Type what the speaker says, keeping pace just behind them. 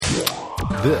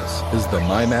This is the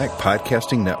MyMac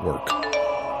Podcasting Network.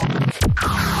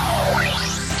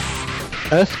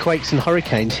 Earthquakes and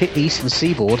hurricanes hit the eastern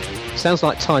seaboard. Sounds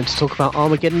like time to talk about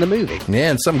Armageddon the movie. Yeah,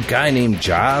 and some guy named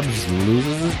Jobs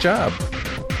loses his job.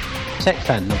 Tech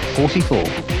Fan number 44.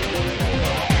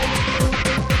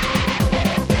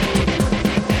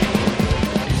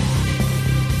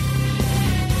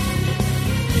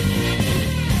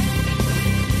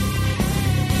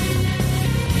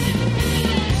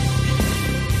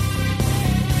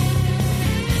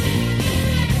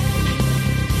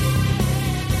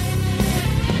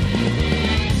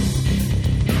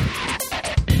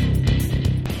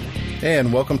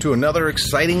 And welcome to another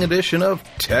exciting edition of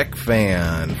Tech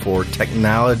Fan for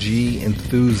technology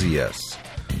enthusiasts.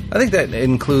 I think that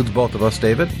includes both of us,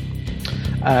 David.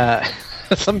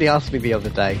 Somebody asked me the other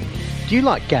day, do you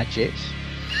like gadgets?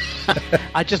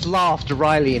 I just laughed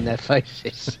wryly in their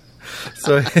faces.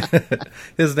 So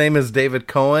his name is David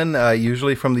Cohen,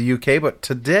 usually from the UK, but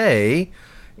today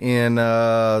in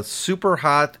super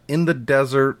hot in the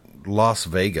desert Las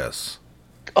Vegas.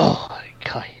 Oh,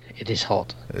 God. It is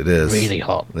hot. It is. Really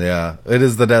hot. Yeah, it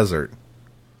is the desert.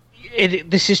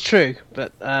 This is true,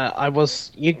 but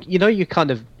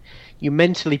you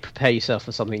mentally prepare yourself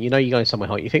for something. You know you're going somewhere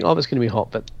hot. You think, oh, it's going to be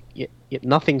hot, but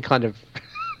nothing kind of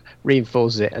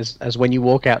reinforces it as when you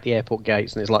walk out the airport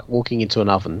gates and it's like walking into an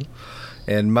oven.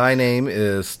 And my name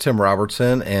is Tim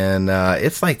Robertson, and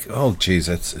it's like, oh, geez,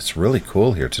 it's really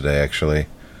cool here today, actually.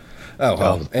 Oh,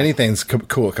 well, anything's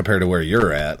cool compared to where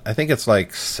you're at. I think it's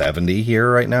like 70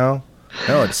 here right now.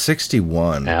 No, it's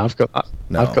 61. Yeah, I've got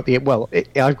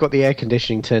the air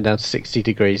conditioning turned down to 60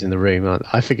 degrees in the room.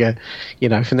 I figure, for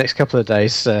the next couple of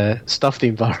days, stuff the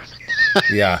environment.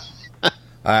 Yeah.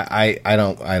 I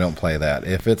don't play that.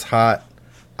 If it's hot,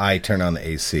 I turn on the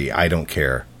AC. I don't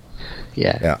care.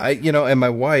 Yeah. Yeah. And my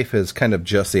wife is kind of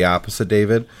just the opposite,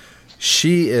 David.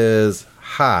 She is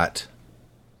hot.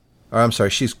 Or I'm sorry,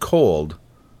 she's cold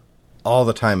all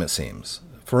the time, it seems.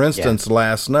 For instance,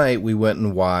 last night we went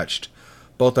and watched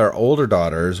both our older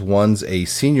daughters. One's a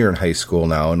senior in high school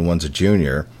now and one's a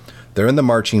junior. They're in the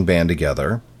marching band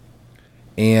together.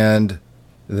 And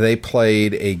they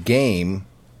played a game.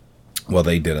 Well,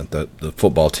 they didn't. The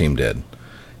football team did.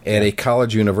 At a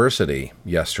college university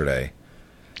yesterday.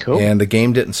 Cool. And the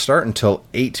game didn't start until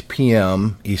 8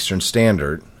 p.m. Eastern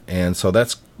Standard. And so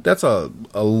that's a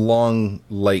long,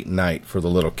 late night for the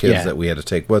little kids that we had to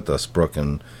take with us, Brooke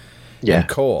and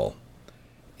Cole.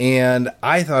 And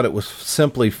I thought it was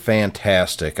simply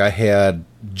fantastic. I had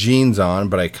jeans on,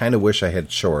 but I kind of wish I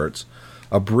had shorts.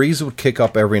 A breeze would kick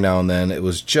up every now and then. It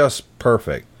was just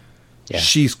perfect. Yeah.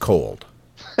 She's cold.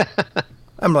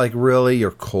 I'm like, really?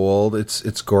 You're cold?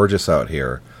 It's gorgeous out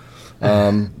here.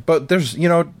 But there's,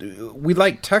 we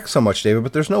like tech so much, David,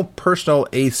 but there's no personal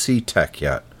AC tech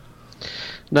yet.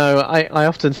 No, I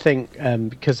often think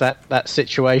because that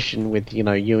situation with you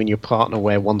and your partner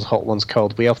where one's hot, one's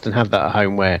cold, we often have that at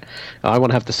home where I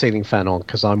want to have the ceiling fan on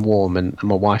because I'm warm and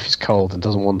my wife is cold and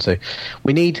doesn't want to.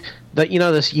 We need that.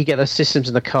 You get those systems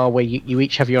in the car where you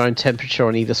each have your own temperature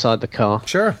on either side of the car.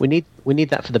 Sure. We need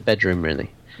that for the bedroom,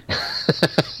 really.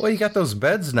 Well, you got those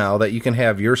beds now that you can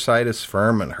have your side is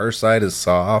firm and her side is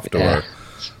soft, or.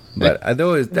 But I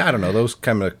don't know. Those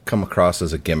kind of come across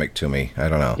as a gimmick to me. I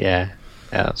don't know. Yeah.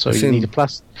 So you need a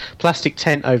plastic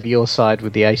tent over your side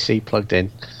with the AC plugged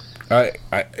in.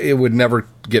 It would never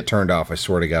get turned off, I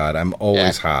swear to God. I'm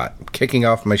always hot. I'm kicking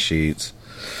off my sheets.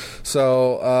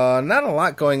 So, not a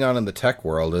lot going on in the tech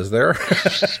world, is there?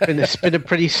 It's been a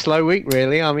pretty slow week,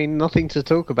 really. I mean, nothing to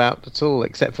talk about at all,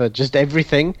 except for just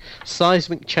everything.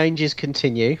 Seismic changes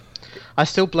continue. I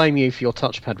still blame you for your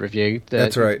touchpad review.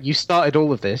 That's right. You started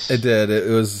all of this. It did. It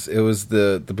was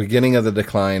the beginning of the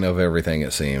decline of everything,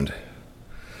 it seemed.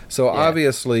 So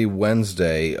obviously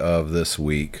Wednesday of this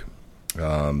week,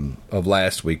 of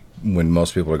last week, when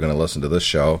most people are going to listen to this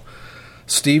show,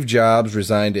 Steve Jobs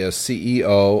resigned as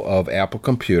CEO of Apple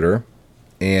Computer,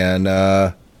 and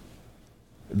the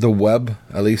web,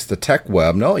 at least the tech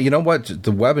web, no, you know what,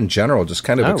 the web in general just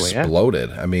kind of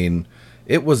exploded. Yeah. I mean,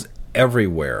 it was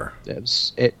everywhere.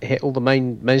 It hit all the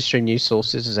mainstream news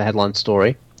sources as a headline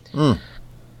story.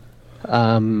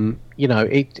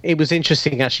 It was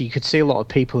interesting, actually. You could see a lot of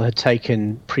people had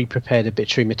taken pre-prepared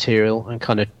obituary material and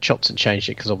kind of chopped and changed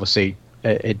it because obviously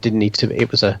it didn't need to.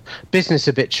 It was a business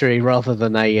obituary rather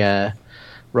than a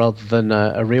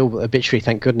real obituary.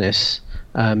 Thank goodness.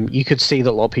 You could see that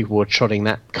a lot of people were trotting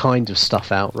that kind of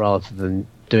stuff out rather than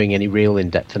doing any real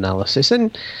in-depth analysis.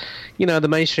 And the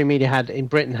mainstream media in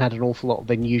Britain had an awful lot of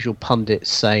unusual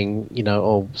pundits saying,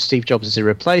 Steve Jobs is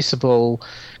irreplaceable,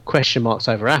 question marks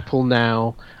over Apple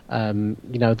now.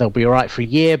 They'll be all right for a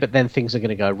year, but then things are going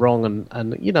to go wrong,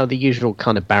 and the usual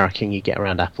kind of barracking you get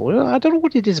around Apple. I don't know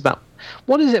what it is about.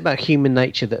 What is it about human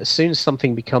nature that as soon as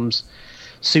something becomes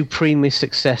supremely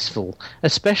successful,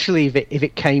 especially if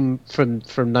it came from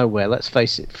nowhere. Let's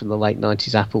face it, from the late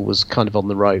 90s, Apple was kind of on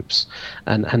the ropes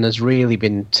and has really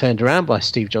been turned around by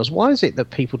Steve Jobs. Why is it that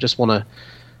people just want to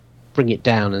bring it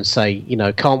down and say,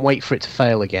 can't wait for it to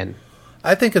fail again?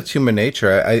 I think it's human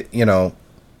nature.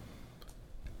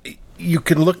 You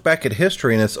can look back at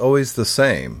history and it's always the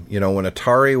same. When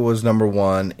Atari was number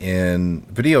one in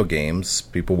video games,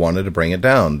 people wanted to bring it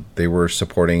down. They were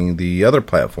supporting the other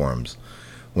platforms.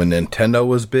 When Nintendo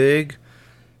was big,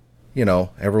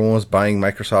 everyone was buying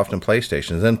Microsoft and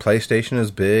PlayStation. Then PlayStation is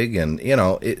big, and,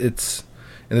 it's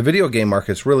in the video game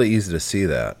market, it's really easy to see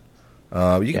that.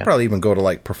 You can probably even go to,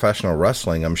 like, professional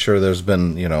wrestling. I'm sure there's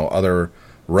been, other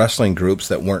wrestling groups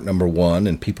that weren't number one,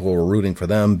 and people were rooting for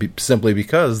them simply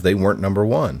because they weren't number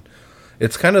one.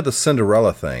 It's kind of the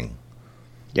Cinderella thing.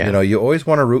 Yeah. You always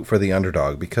want to root for the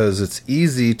underdog because it's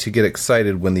easy to get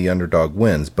excited when the underdog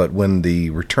wins, but when the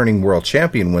returning world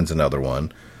champion wins another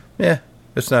one,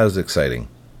 it's not as exciting.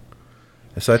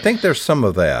 So I think there's some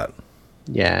of that.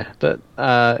 Yeah, but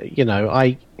to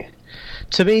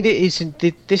me,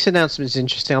 this announcement is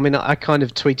interesting. I mean, I kind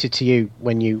of tweeted to you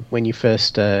when you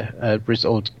first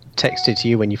or texted to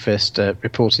you when you first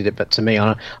reported it, but to me,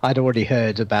 I'd already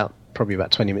heard probably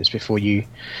about 20 minutes before you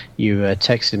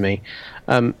texted me.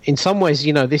 In some ways,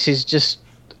 this is just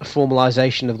a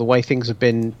formalization of the way things have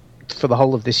been for the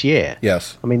whole of this year.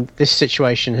 Yes. I mean, this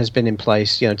situation has been in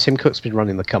place. Tim Cook's been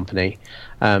running the company.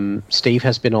 Steve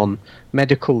has been on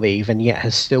medical leave and yet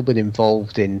has still been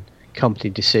involved in company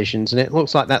decisions. And it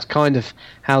looks like that's kind of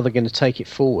how they're going to take it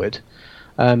forward.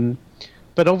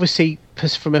 But obviously,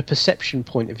 from a perception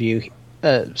point of view,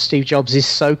 Steve Jobs is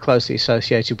so closely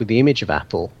associated with the image of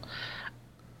Apple.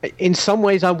 In some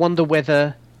ways, I wonder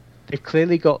whether they've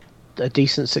clearly got a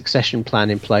decent succession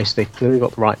plan in place. They've clearly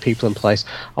got the right people in place.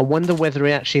 I wonder whether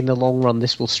actually in the long run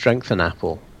this will strengthen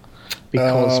Apple,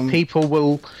 because people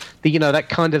will, that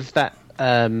kind of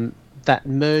that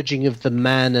merging of the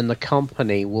man and the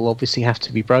company will obviously have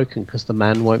to be broken because the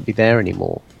man won't be there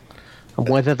anymore. And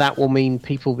whether that will mean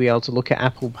people will be able to look at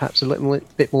Apple perhaps a little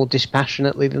bit more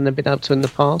dispassionately than they've been able to in the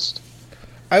past.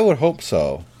 I would hope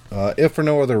so, if for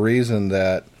no other reason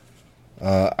that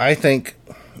I think,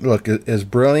 look, as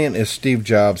brilliant as Steve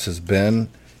Jobs has been,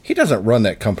 he doesn't run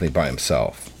that company by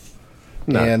himself.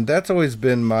 No. And that's always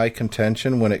been my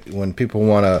contention when people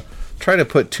want to try to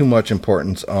put too much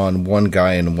importance on one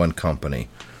guy in one company.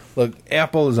 Look,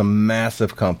 Apple is a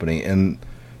massive company, and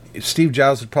Steve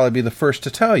Jobs would probably be the first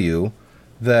to tell you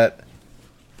that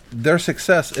their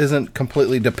success isn't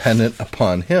completely dependent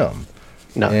upon him.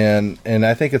 No. And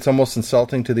I think it's almost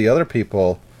insulting to the other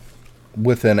people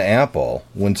within Apple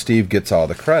when Steve gets all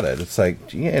the credit. It's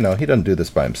like, he doesn't do this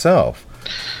by himself.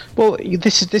 Well,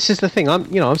 this is the thing.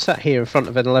 I'm sat here in front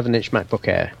of an 11-inch MacBook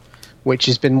Air, which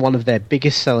has been one of their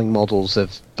biggest selling models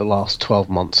of the last 12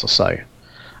 months or so.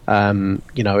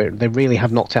 They really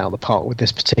have knocked it out of the park with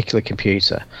this particular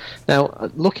computer.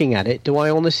 Now, looking at it, do I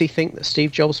honestly think that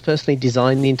Steve Jobs personally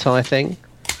designed the entire thing?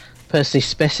 Personally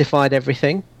specified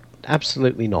everything?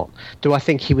 Absolutely not. Do I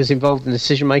think he was involved in the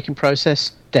decision-making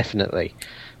process? Definitely.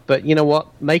 But you know what?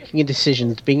 Making a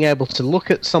decision, being able to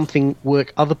look at something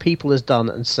work other people has done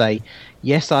and say,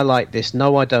 yes, I like this.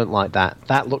 No, I don't like that.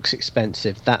 That looks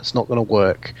expensive. That's not going to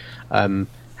work.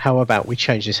 How about we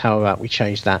change this? How about we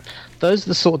change that? Those are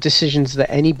the sort of decisions that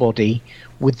anybody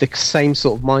with the same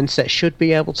sort of mindset should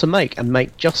be able to make, and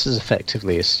make just as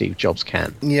effectively as Steve Jobs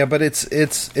can. Yeah, but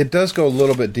it does go a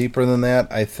little bit deeper than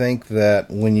that. I think that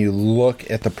when you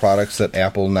look at the products that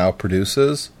Apple now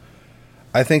produces,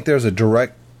 I think there's a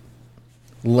direct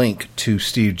link to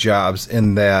Steve Jobs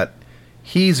in that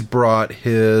he's brought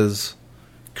his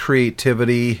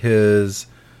creativity, his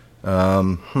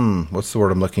what's the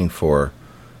word I'm looking for?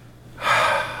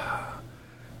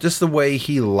 Just the way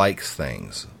he likes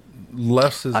things.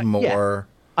 Less is more.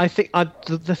 Yeah. I think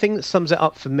the thing that sums it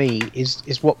up for me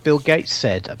is what Bill Gates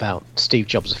said about Steve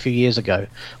Jobs a few years ago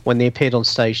when they appeared on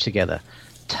stage together.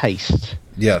 Taste.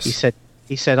 Yes.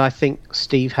 He said, I think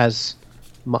Steve has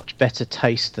much better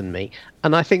taste than me.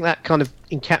 And I think that kind of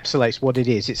encapsulates what it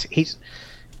is.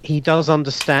 He does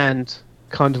understand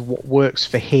kind of what works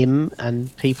for him,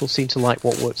 and people seem to like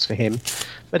what works for him.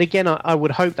 But again, I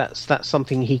would hope that's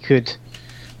something he could,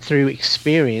 through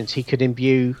experience, he could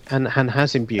imbue and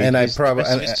has imbued and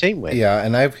his team with. Yeah,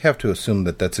 and I have to assume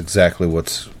that that's exactly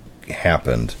what's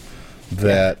happened.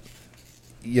 That,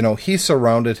 he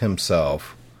surrounded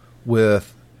himself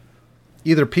with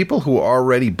either people who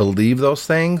already believe those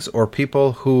things or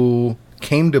people who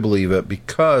came to believe it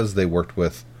because they worked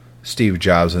with Steve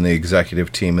Jobs and the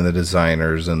executive team and the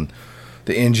designers and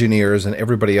the engineers and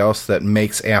everybody else that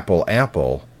makes Apple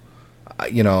Apple.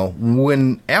 You know,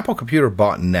 when Apple Computer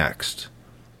bought Next,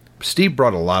 Steve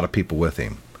brought a lot of people with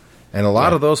him. And a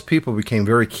lot of those people became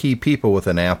very key people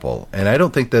within Apple. And I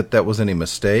don't think that that was any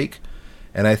mistake.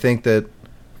 And I think that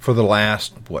for the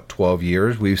last, 12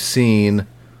 years, we've seen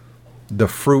the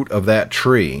fruit of that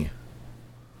tree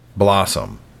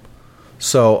blossom.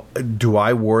 So do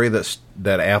I worry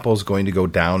that Apple's going to go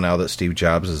down now that Steve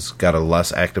Jobs has got a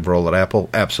less active role at Apple?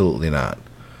 Absolutely not.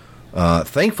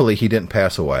 Thankfully, he didn't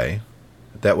pass away.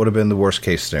 That would have been the worst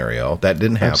case scenario. That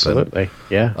didn't happen. Absolutely,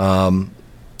 yeah.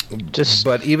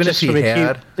 But even if he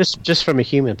had, just from a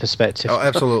human perspective, oh,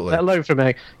 absolutely. Let alone from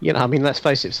a, I mean, let's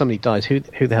face it. If somebody dies, who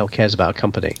the hell cares about a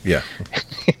company? Yeah,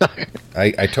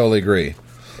 I totally agree.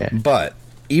 Yeah. But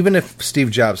even if Steve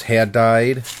Jobs had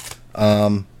died,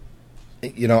 I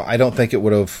don't think it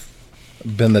would have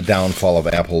been the downfall of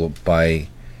Apple by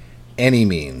any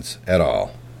means at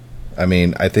all. I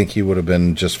mean, I think he would have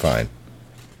been just fine.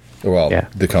 Well,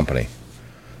 the company.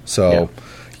 So,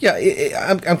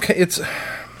 I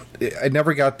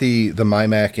never got the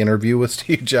MyMac interview with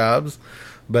Steve Jobs,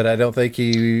 but I don't think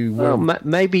he will. Well,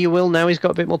 maybe you will now he's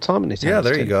got a bit more time in his hands. Yeah,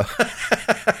 there you go.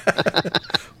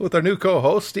 With our new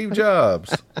co-host, Steve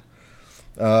Jobs.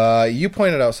 You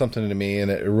pointed out something to me,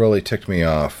 and it really ticked me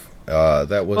off.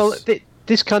 That was... Well,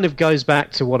 this kind of goes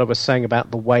back to what I was saying about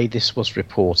the way this was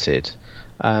reported.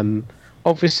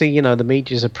 Obviously, the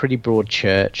media is a pretty broad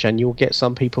church, and you'll get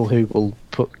some people who will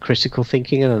put critical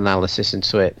thinking and analysis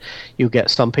into it. You'll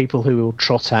get some people who will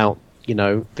trot out,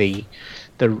 the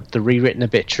rewritten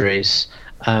obituaries,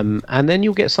 and then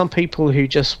you'll get some people who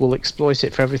just will exploit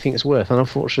it for everything it's worth. And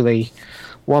unfortunately,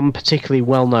 one particularly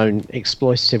well-known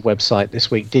exploitative website this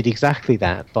week did exactly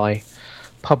that by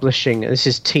publishing. This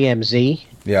is TMZ.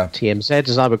 Yeah, TMZ,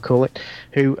 as I would call it,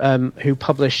 who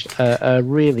published a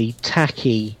really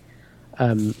tacky.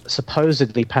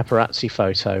 Supposedly paparazzi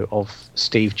photo of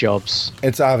Steve Jobs.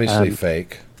 It's obviously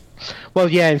fake. Well,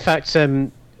 yeah. In fact,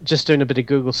 just doing a bit of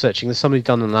Google searching, there's somebody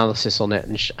done an analysis on it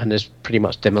and has pretty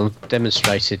much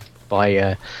demonstrated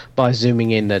by zooming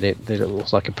in that it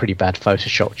looks like a pretty bad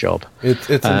Photoshop job. It's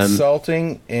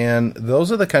insulting, and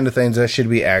those are the kind of things that should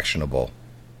be actionable.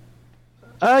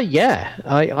 Yeah,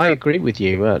 I agree with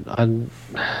you. I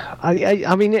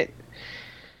mean.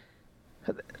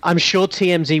 I'm sure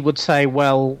TMZ would say,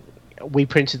 well, we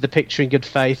printed the picture in good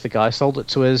faith, the guy sold it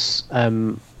to us.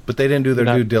 But they didn't do their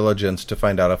due diligence to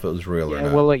find out if it was real or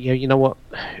not. Well, you know what?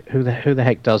 Who the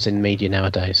heck does in media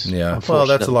nowadays? Yeah, well,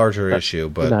 that's a larger issue.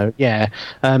 But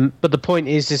but the point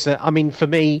is that, I mean, for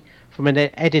me, from an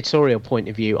editorial point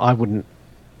of view, I wouldn't,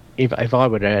 if I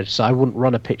were an editor, I wouldn't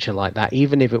run a picture like that,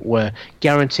 even if it were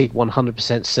guaranteed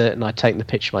 100% certain I'd take the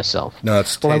picture myself. No,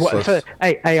 it's tasteless.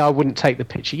 I wouldn't take the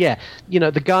picture. Yeah,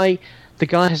 the guy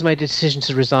has made a decision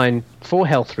to resign for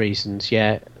health reasons.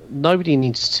 Yeah, nobody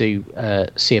needs to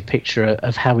see a picture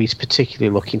of how he's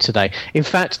particularly looking today. In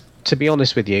fact, to be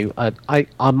honest with you,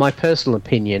 my personal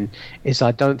opinion is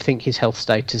I don't think his health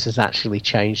status has actually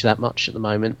changed that much at the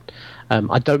moment.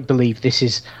 I don't believe this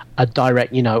is a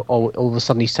direct, all of a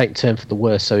sudden he's taken turn for the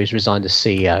worse, so he's resigned as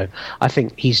CEO. I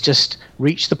think he's just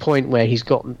reached the point where he's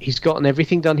gotten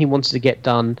everything done he wanted to get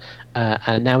done,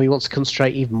 and now he wants to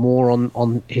concentrate even more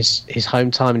on his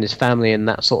home time and his family and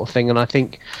that sort of thing. And I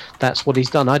think that's what he's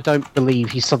done. I don't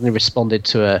believe he suddenly responded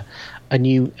to a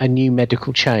new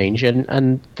medical change,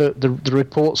 and the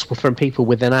reports were from people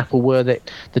within Apple were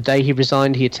that the day he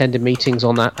resigned, he attended meetings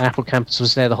on that Apple campus,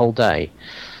 was there the whole day.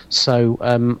 So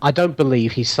I don't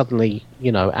believe he's suddenly,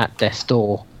 at death's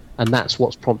door, and that's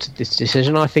what's prompted this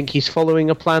decision. I think he's following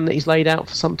a plan that he's laid out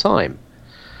for some time.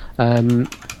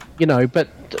 But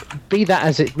be that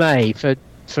as it may, for a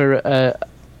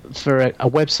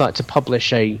website to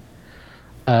publish a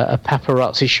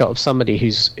paparazzi shot of somebody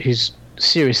who's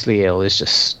seriously ill is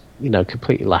just,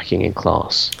 completely lacking in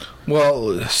class.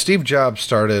 Well, Steve Jobs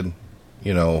started,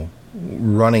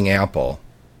 running Apple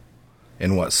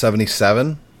in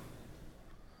 77?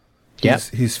 Yeah.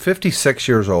 He's 56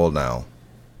 years old now.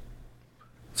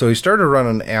 So he started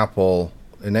running Apple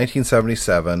in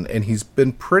 1977, and he's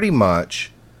been pretty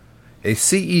much a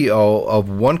CEO of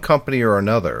one company or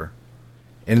another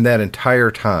in that entire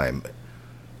time.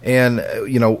 And,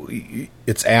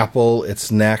 it's Apple,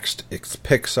 it's Next, it's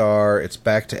Pixar, it's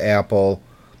back to Apple.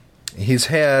 He's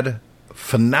had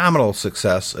phenomenal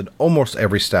success at almost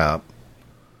every stop.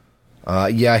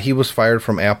 He was fired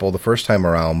from Apple the first time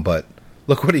around, but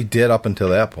look what he did up until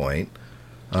that point.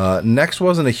 Next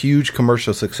wasn't a huge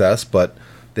commercial success, but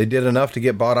they did enough to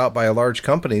get bought out by a large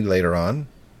company later on.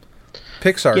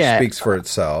 Pixar speaks for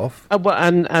itself.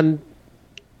 And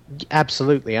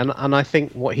absolutely, and I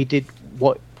think what he did,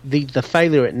 the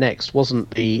failure at Next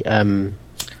wasn't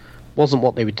wasn't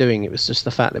what they were doing. It was just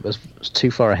the fact that it was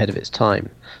too far ahead of its time.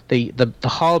 The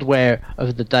hardware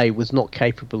of the day was not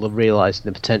capable of realizing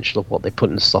the potential of what they put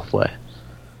in the software.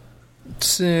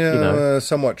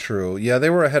 Somewhat true. Yeah, they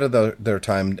were ahead of their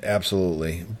time,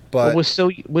 absolutely. But we're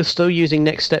still using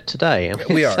Next Step today. I mean,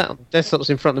 we are. That's what's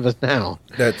in front of us now.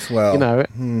 That's to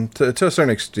a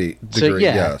certain degree,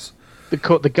 yes. The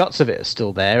guts of it are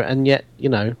still there, and yet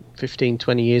 15,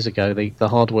 20 years ago, the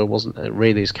hardware wasn't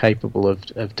really as capable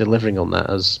of delivering on that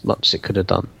as much as it could have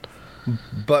done.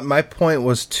 But my point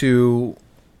was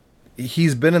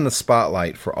he's been in the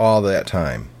spotlight for all that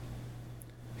time.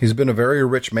 He's been a very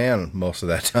rich man most of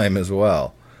that time as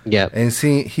well. Yeah. And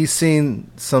he's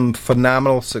seen some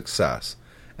phenomenal success.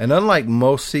 And unlike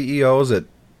most CEOs at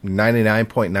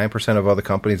 99.9% of other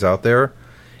companies out there,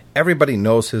 everybody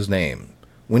knows his name.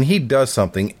 When he does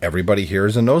something, everybody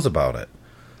hears and knows about it.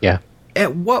 Yeah.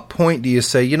 At what point do you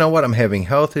say, you know what, I'm having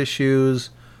health issues,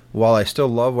 while I still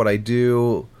love what I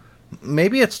do,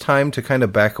 maybe it's time to kind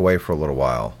of back away for a little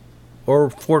while? Or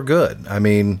for good? I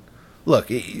mean, look,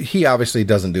 he obviously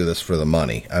doesn't do this for the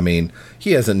money. I mean,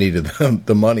 he hasn't needed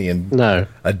the money in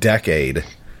a decade.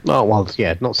 Oh, well,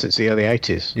 yeah, not since the early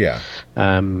 80s. Yeah.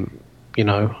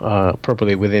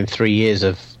 Probably within 3 years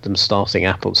of them starting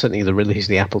Apple, certainly the release of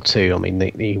the Apple II, I mean,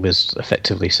 he was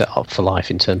effectively set up for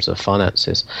life in terms of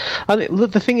finances. And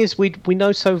the thing is, we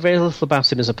know so very little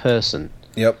about him as a person.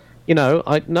 Yep.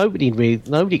 Nobody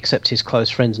except his close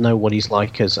friends know what he's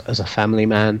like as a family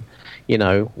man.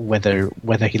 Whether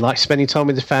he likes spending time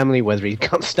with his family, whether he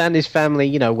can't stand his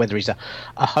family, whether he's a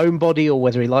homebody or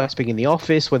whether he likes being in the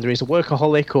office, whether he's a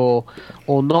workaholic or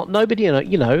not.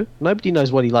 Nobody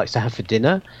knows what he likes to have for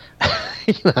dinner.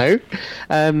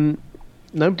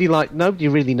 Nobody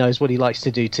really knows what he likes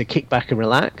to do to kick back and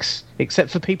relax, except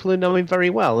for people who know him very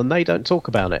well, and they don't talk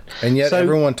about it. And yet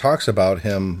everyone talks about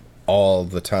him all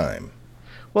the time.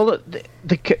 Well,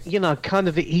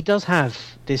 he does have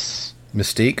this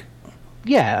mystique.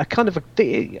 Yeah, I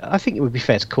think it would be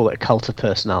fair to call it a cult of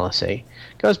personality.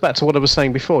 Goes back to what I was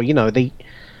saying before. The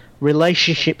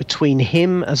relationship between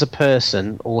him as a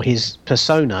person or his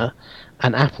persona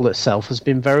and Apple itself has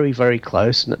been very, very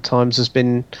close, and at times has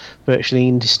been virtually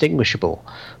indistinguishable.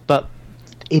 But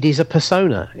it is a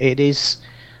persona. It is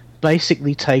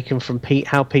basically taken from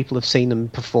how people have seen him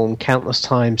perform countless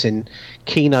times in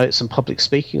keynotes and public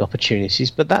speaking opportunities.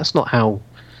 But that's not how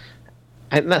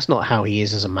he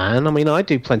is as a man. I mean, I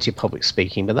do plenty of public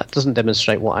speaking, but that doesn't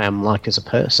demonstrate what I am like as a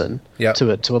person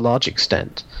to a large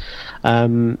extent.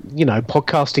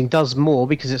 Podcasting does more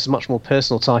because it's a much more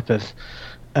personal type of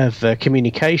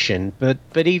communication. But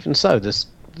even so, there's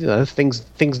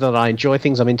things that I enjoy,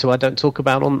 things I'm into, I don't talk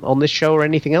about on this show or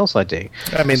anything else I do.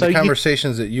 I mean, the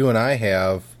conversations that you and I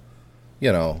have,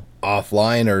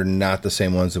 offline are not the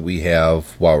same ones that we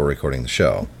have while we're recording the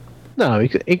show. No,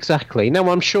 exactly. No,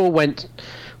 I'm sure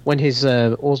when his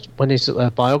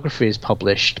biography is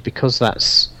published, because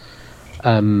that's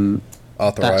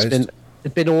authorized.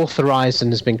 That's been authorized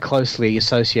and has been closely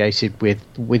associated with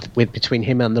between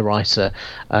him and the writer.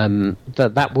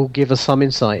 That will give us some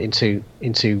insight into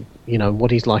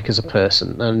what he's like as a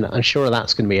person, and I'm sure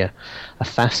that's going to be a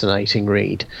fascinating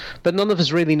read. But none of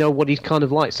us really know what he's kind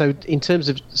of like. So in terms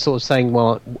of sort of saying,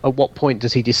 well, at what point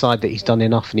does he decide that he's done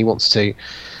enough and he wants to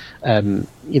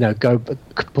go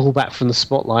pull back from the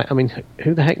spotlight? I mean,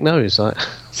 who the heck knows?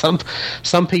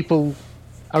 Some people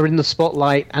are in the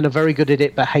spotlight and are very good at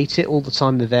it, but hate it all the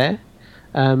time they're there.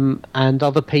 And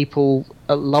other people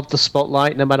love the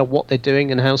spotlight no matter what they're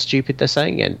doing and how stupid they're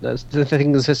saying it. That's the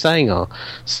things they're saying are.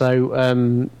 So,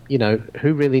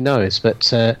 who really knows?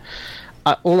 But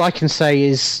all I can say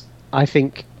is, I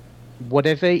think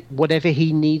whatever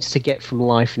he needs to get from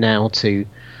life now to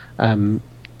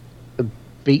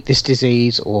beat this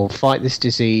disease or fight this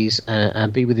disease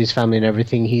and be with his family and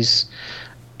everything, he's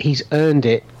earned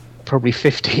it probably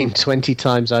 15, 20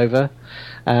 times over.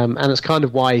 And it's kind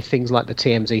of why things like the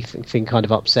TMZ thing kind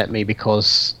of upset me,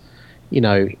 because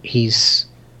he's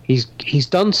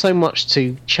done so much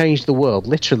to change the world,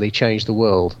 literally change the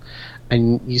world,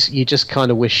 and you just kind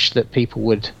of wish that people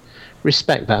would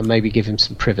respect that and maybe give him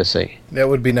some privacy. That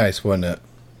would be nice, wouldn't it?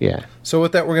 Yeah. So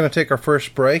with that, we're going to take our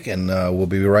first break, and we'll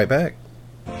be right back.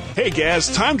 Hey, Gaz,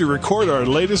 time to record our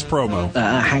latest promo.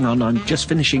 Hang on, I'm just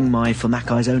finishing my For Mac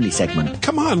Eyes Only segment.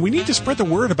 Come on, we need to spread the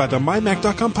word about the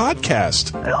MyMac.com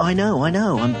podcast. I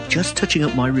know. I'm just touching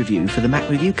up my review for the Mac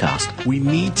Review Cast. We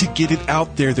need to get it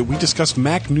out there that we discuss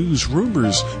Mac news,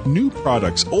 rumors, new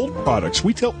products, old products.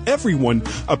 We tell everyone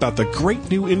about the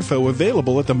great new info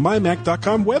available at the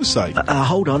MyMac.com website.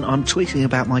 Hold on, I'm tweeting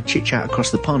about my chit-chat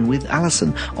across the pond with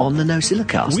Alison on the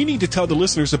NoSillacast. We need to tell the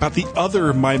listeners about the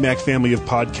other MyMac family of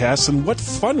podcasts and what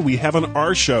fun we have on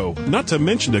our show. Not to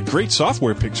mention the great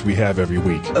software picks we have every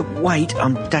week. Wait,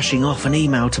 I'm dashing off an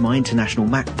email to my International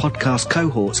Mac podcast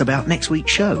cohorts about next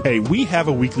week's show. Hey, we have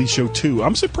a weekly show too.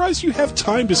 I'm surprised you have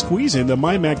time to squeeze in the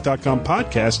MyMac.com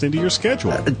podcast into your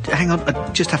schedule. Hang on,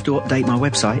 I just have to update my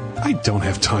website. I don't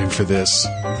have time for this.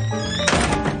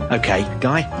 Okay,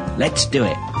 Guy, let's do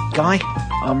it. Guy,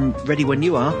 I'm ready when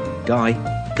you are. Guy.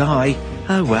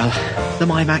 Oh well, the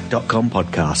MyMac.com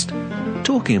podcast.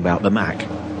 Talking about the Mac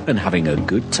and having a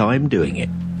good time doing it.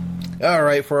 All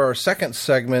right, for our second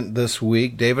segment this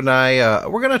week, Dave and I,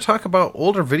 we're going to talk about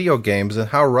older video games and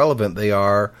how relevant they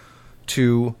are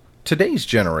to today's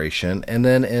generation. And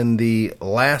then in the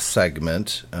last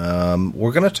segment,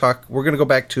 we're going to go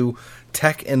back to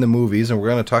tech in the movies, and we're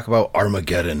going to talk about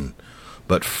Armageddon.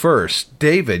 But first,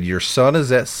 David, your son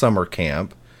is at summer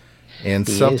camp, and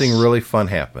something really fun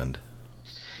happened.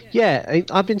 Yeah,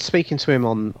 I've been speaking to him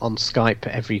on Skype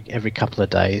every couple of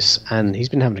days, and he's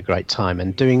been having a great time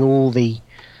and doing all the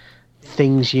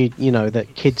things you know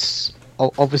that kids.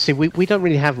 Obviously, we don't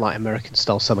really have like American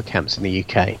style summer camps in the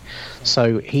UK,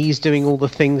 so he's doing all the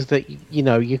things that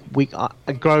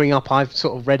growing up I've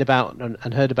sort of read about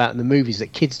and heard about in the movies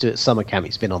that kids do at summer camp.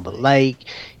 He's been on the lake,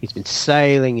 he's been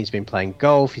sailing, he's been playing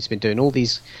golf, he's been doing all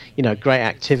these great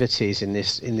activities in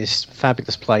this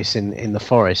fabulous place in the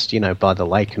forest, by the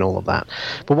lake and all of that.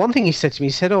 But one thing he said to me,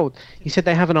 he said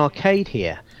they have an arcade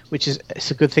here, which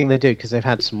it's a good thing they do because they've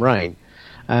had some rain.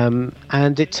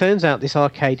 And it turns out this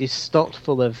arcade is stocked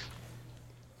full of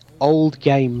old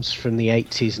games from the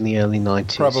 80s and the early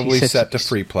 90s. Probably set to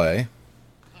free play.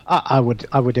 I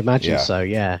would imagine so,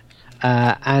 yeah.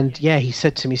 He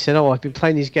said to me, I've been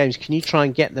playing these games. Can you try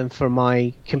and get them for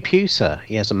my computer?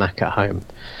 He has a Mac at home.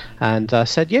 And I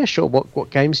said, yeah, sure.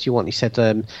 What games do you want? He said,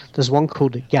 there's one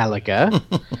called Gallagher.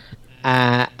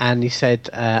 And he said,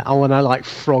 and I like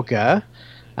Frogger.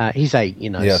 He's 8,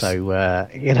 yes. So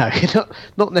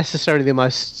not necessarily the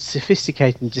most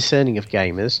sophisticated and discerning of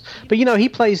gamers, but he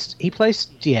plays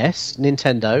DS,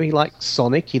 Nintendo. He likes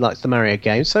Sonic, he likes the Mario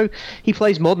games, so he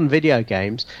plays modern video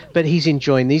games. But he's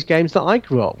enjoying these games that I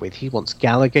grew up with. He wants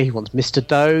Gallagher, he wants Mr.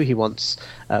 Doe, he wants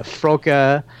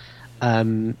Frogger,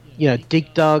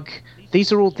 Dig Dug.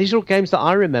 These are all games that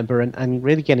I remember and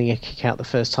really getting a kick out the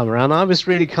first time around. I was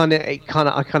really kind of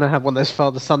have one of those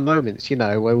father-son moments,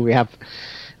 where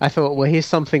I thought, well, here's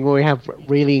something where we have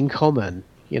really in common,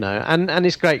 and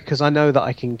it's great because I know that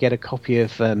I can get a copy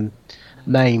of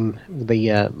MAME,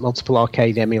 the multiple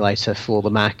arcade emulator for the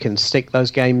Mac, and stick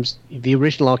those games, the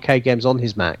original arcade games, on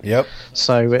his Mac. Yep.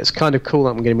 So it's kind of cool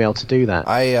that I'm going to be able to do that.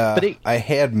 I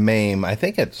had MAME. I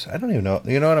think I don't even know.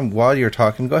 You know what? While you're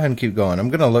talking, go ahead and keep going. I'm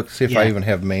going to see if I even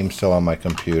have MAME still on my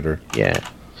computer. Yeah.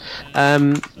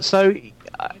 So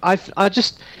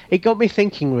it got me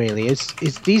thinking, really, is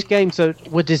these games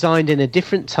were designed in a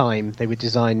different time. They were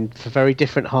designed for very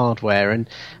different hardware and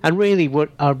really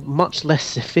are much less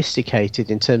sophisticated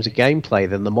in terms of gameplay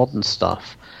than the modern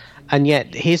stuff. And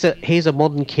yet here's a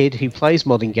modern kid who plays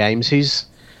modern games who's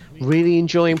really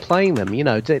enjoying playing them.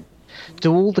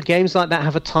 Do all the games like that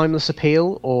have a timeless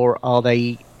appeal, or are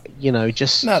they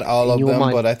just not all of them,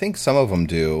 but I think some of them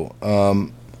do.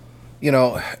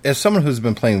 As someone who's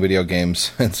been playing video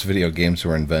games since video games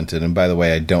were invented, and by the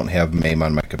way, I don't have MAME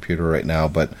on my computer right now,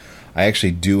 but I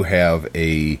actually do have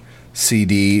a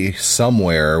CD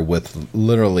somewhere with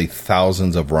literally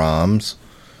thousands of ROMs.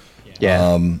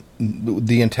 Yeah.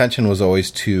 The intention was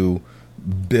always to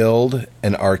build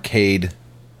an arcade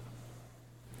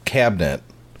cabinet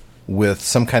with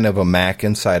some kind of a Mac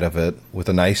inside of it with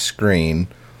a nice screen,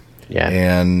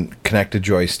 and connect a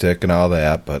joystick and all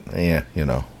that, but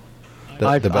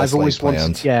I've always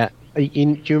wanted. Yeah, do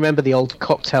you remember the old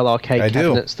cocktail arcade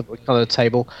cabinets that were on a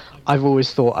table? I've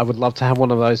always thought I would love to have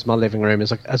one of those in my living room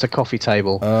as a coffee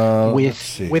table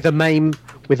with a MAME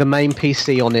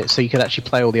PC on it, so you could actually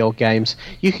play all the old games.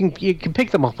 You can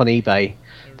pick them up on eBay.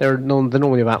 They're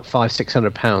normally about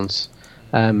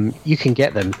 £500-600. You can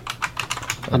get them,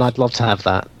 and I'd love to have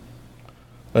that.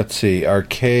 Let's see,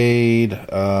 arcade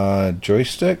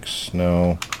joysticks?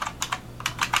 No.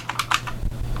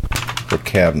 For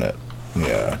cabinet.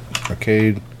 Yeah.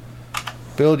 Arcade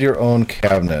Build your own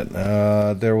cabinet.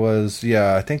 There was,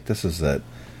 I think this is it.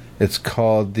 It's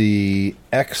called the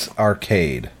X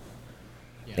Arcade.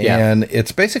 Yeah. And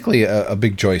it's basically a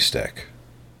big joystick.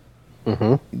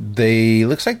 Mm-hmm.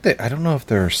 Looks like I don't know if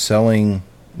they're selling,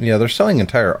 they're selling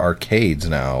entire arcades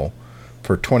now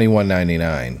for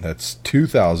 $21.99. That's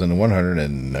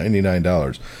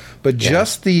 $2,199. But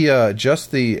just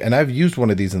the, and I've used one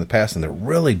of these in the past, and they're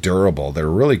really durable. They're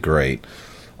really great.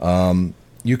 You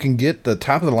can get the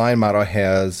top of the line model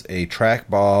has a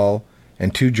trackball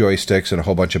and 2 joysticks and a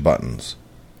whole bunch of buttons.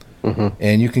 Mm-hmm.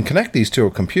 And you can connect these to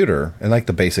a computer, and like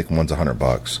the basic one's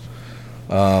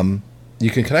 $100. You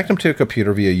can connect them to a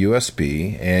computer via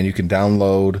USB, and you can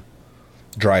download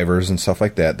drivers and stuff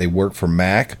like that. They work for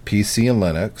Mac, PC, and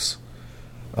Linux.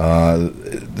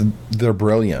 They're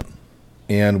brilliant.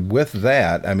 And with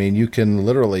that, I mean, you can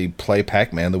literally play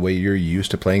Pac-Man the way you're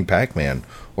used to playing Pac-Man,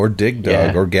 or Dig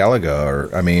Dug, or Galaga, or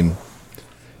I mean,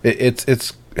 it's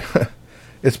it's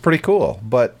pretty cool.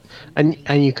 But and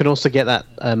you can also get that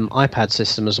iPad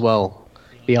system as well,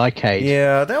 the iCade.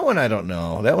 Yeah, that one I don't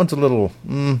know. That one's a little.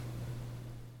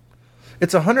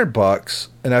 It's $100,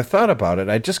 and I've thought about it.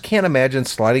 I just can't imagine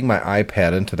sliding my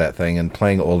iPad into that thing and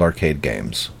playing old arcade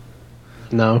games.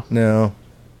 No.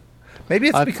 Maybe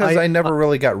it's because I never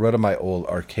really got rid of my old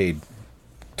arcade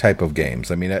type of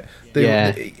games. I mean,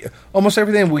 almost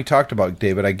everything we talked about,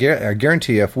 David, I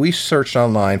guarantee you, if we searched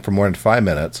online for more than 5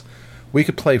 minutes, we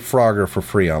could play Frogger for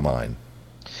free online.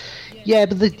 Yeah,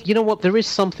 but you know what? There is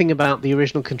something about the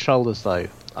original controllers, though.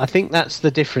 I think that's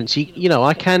the difference.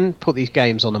 I can put these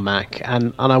games on a Mac,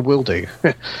 and I will do.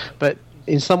 But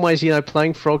in some ways,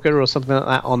 playing Frogger or something like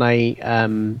that on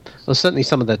or certainly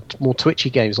some of the more twitchy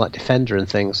games like Defender and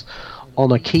things,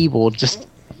 on a keyboard just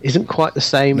isn't quite the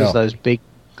same as those big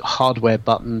hardware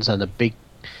buttons and a big,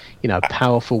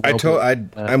 powerful.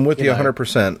 I'm with you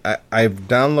 100%. I've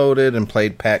downloaded and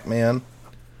played Pac-Man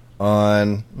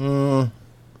on.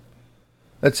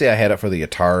 Let's see, I had it for the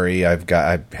Atari. I've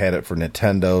had it for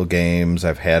Nintendo games.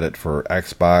 I've had it for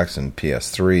Xbox and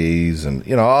PS3s, and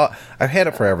I've had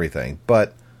it for everything.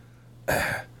 But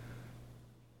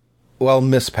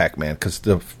Miss Pac-Man, because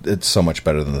it's so much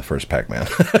better than the first Pac-Man.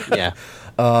 Yeah.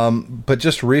 But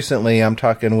just recently, I'm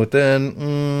talking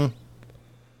within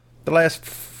the last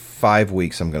 5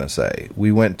 weeks, I'm going to say,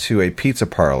 we went to a pizza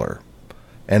parlor,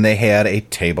 and they had a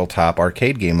tabletop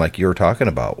arcade game like you were talking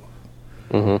about.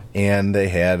 Mm-hmm. And they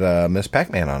had Miss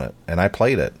Pac-Man on it, and I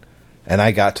played it. And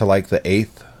I got to like the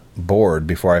 8th board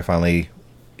before I finally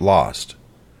lost.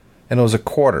 And it was a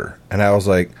quarter. And I was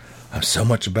like, I'm so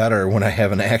much better when I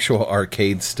have an actual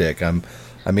arcade stick. I'm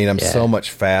so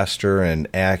much faster and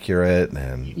accurate.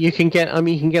 And you can get a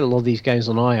lot of these games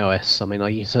on iOS. I mean,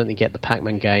 you certainly get the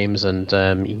Pac-Man games, and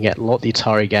you can get a lot of the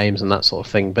Atari games and that sort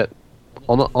of thing. But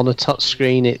on a touch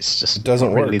screen, it's just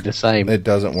not really the same. It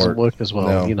doesn't work as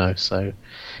well, no. So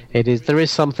there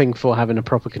is something for having a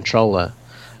proper controller.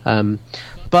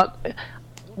 But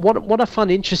what I find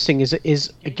interesting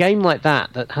is a game like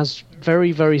that has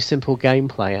very, very simple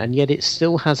gameplay, and yet it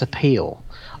still has appeal.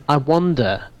 I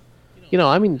wonder,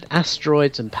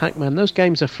 Asteroids and Pac-Man, those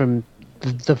games are from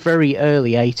the very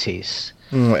early 80s.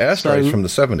 Asteroids from the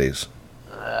 70s.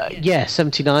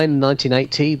 79,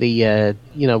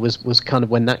 1980, was kind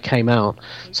of when that came out.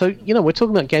 So, we're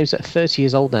talking about games that are 30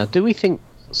 years old now. Do we think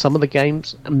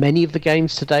many of the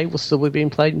games today will still be being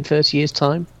played in 30 years'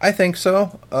 time? I think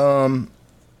so.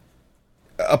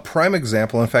 A prime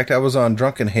example, in fact, I was on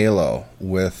Drunken Halo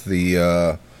with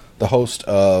the host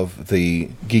of the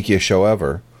geekiest show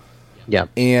ever. Yeah.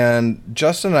 And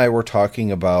Justin and I were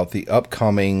talking about the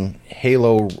upcoming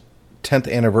Halo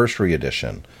 10th Anniversary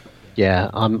Edition. Yeah,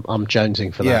 I'm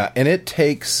jonesing for that. Yeah, and it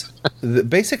takes...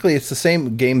 basically, it's the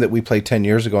same game that we played 10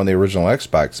 years ago on the original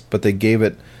Xbox, but they gave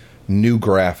it new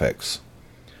graphics.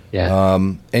 Yeah.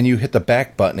 And you hit the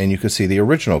back button and you can see the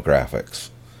original graphics.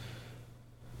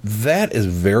 That is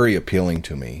very appealing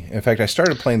to me. In fact, I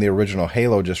started playing the original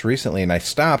Halo just recently, and I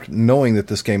stopped knowing that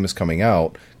this game is coming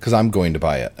out because I'm going to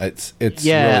buy it. It's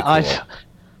really cool.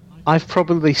 I've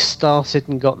probably started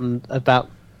and gotten about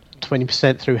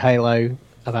 20% through Halo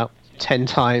about 10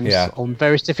 times on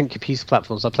various different computer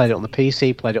platforms. I played it on the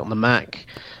PC, played it on the Mac.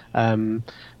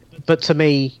 But to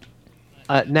me,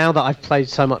 now that I've played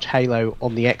so much Halo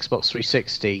on the Xbox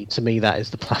 360, to me that is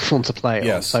the platform to play it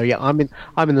on. So yeah, I'm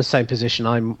in the same position.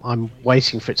 I'm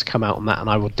waiting for it to come out on that,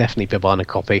 and I will definitely be buying a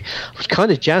copy. I was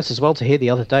kind of jazzed as well to hear the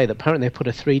other day that apparently they put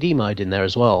a 3D mode in there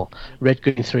as well, Red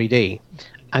Green 3D,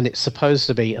 and it's supposed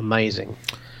to be amazing.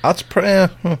 I'll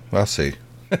see.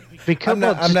 Because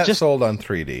I'm not sold on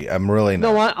 3D. I'm really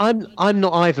not. No, I'm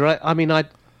not either. I mean,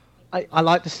 I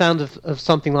like the sound of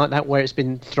something like that where it's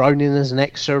been thrown in as an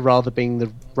extra rather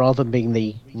than being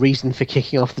the reason for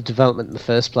kicking off the development in the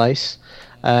first place.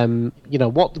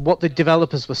 What the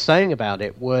developers were saying about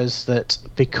it was that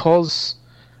because,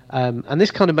 and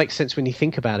this kind of makes sense when you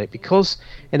think about it, because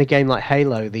in a game like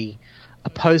Halo, the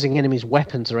opposing enemies'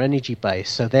 weapons are energy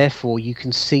based, so therefore you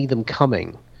can see them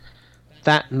coming.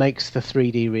 That makes the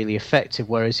 3D really effective.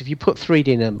 Whereas if you put 3D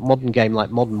in a modern game like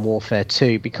Modern Warfare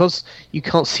 2, because you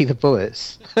can't see the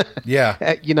bullets, yeah,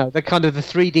 the kind of the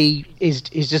 3D is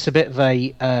just a bit of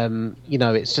a,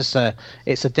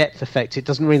 it's a depth effect. It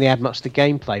doesn't really add much to the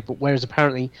gameplay. But whereas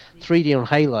apparently 3D on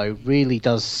Halo really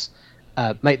does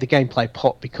make the gameplay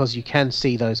pop because you can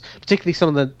see those, particularly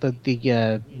some of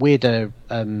the weirder.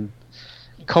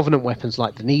 Covenant weapons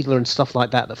like the Needler and stuff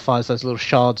like that fires those little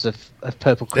shards of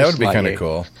purple crystal. That would be kind of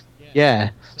cool.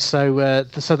 Yeah. So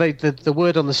the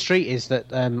word on the street is that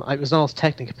it was an Ars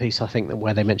Technica piece, I think,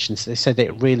 where they mentioned, they said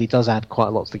it really does add quite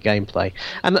a lot to the gameplay.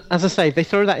 And as I say, if they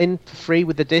throw that in for free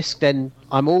with the disc, then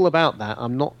I'm all about that.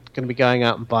 I'm not going to be going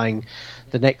out and buying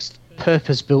the next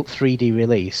purpose-built 3D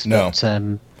release. No.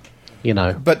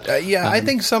 But, I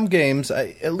think some games,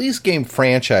 at least game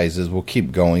franchises, will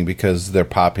keep going because they're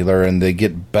popular and they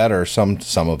get better, some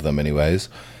of them anyways,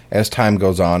 as time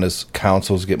goes on, as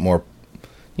consoles get more,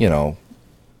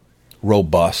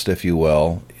 robust, if you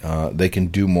will. They can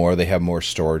do more, they have more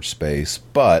storage space.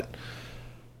 But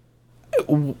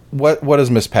what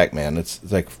is Miss Pac-Man?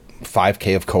 It's like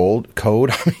 5K of code?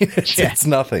 I mean, it's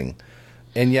nothing.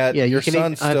 And yet your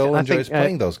son still enjoys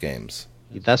playing those games.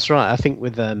 That's right. I think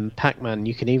with Pac-Man,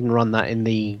 you can even run that in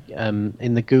the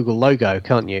Google logo,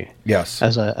 can't you? Yes.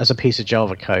 As a piece of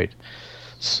Java code.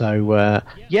 So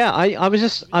I was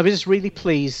just really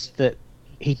pleased that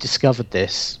he discovered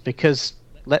this, because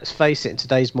let's face it, in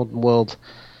today's modern world,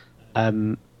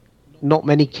 not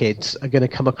many kids are going to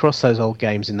come across those old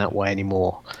games in that way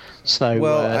anymore. So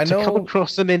to come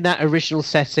across them in that original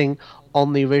setting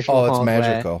on the original hardware, it's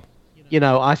magical.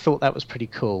 I thought that was pretty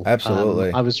cool.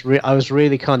 Absolutely. I was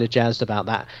really kind of jazzed about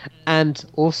that. And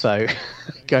also,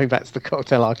 going back to the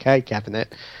Cocktail Arcade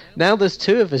cabinet, now there's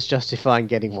two of us justifying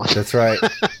getting one. That's right.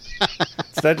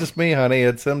 It's not just me, honey.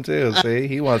 It's him too. See,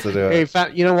 he wants to do it. In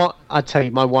fact, you know what? I tell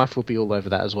you, my wife will be all over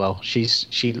that as well. She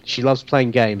loves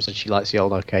playing games and she likes the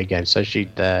old arcade games. So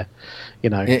she'd, it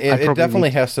definitely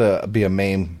has to be a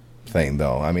main thing,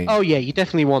 though. I mean, oh yeah, you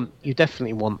definitely want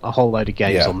a whole load of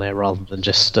games on there rather than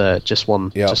just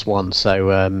one. Yep. Just one. So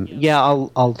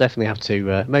I'll definitely have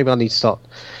to. Maybe I need to start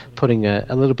putting a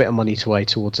little bit of money away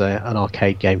towards an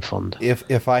arcade game fund.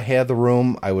 If I had the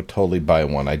room, I would totally buy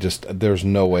one. There's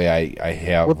no way I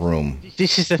have room.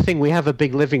 This is the thing. We have a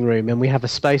big living room and we have a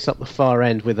space up the far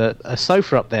end with a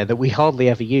sofa up there that we hardly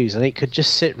ever use, and it could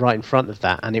just sit right in front of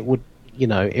that, and it would.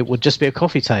 It would just be a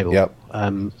coffee table. Yep.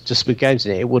 Just with games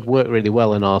in it. It would work really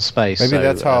well in our space. Maybe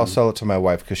that's how I'll sell it to my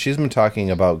wife, because she's been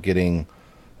talking about getting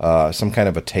some kind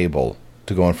of a table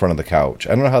to go in front of the couch. I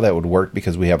don't know how that would work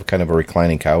because we have kind of a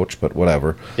reclining couch, but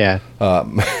whatever. Yeah.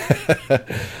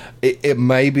 It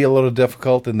may be a little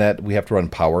difficult in that we have to run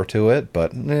power to it,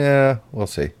 but yeah, we'll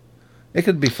see. It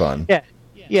could be fun. Yeah.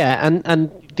 Yeah,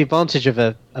 and the advantage of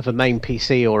a main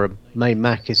PC or a main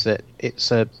Mac is that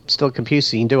it's still a computer,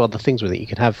 so you can do other things with it. You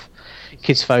can have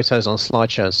kids' photos on a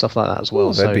slideshow and stuff like that as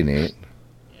well. Ooh, that'd be neat.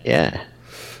 Yeah.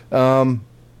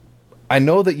 I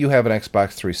know that you have an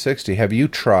Xbox 360. Have you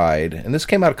tried, and this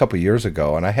came out a couple years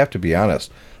ago, and I have to be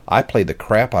honest, I played the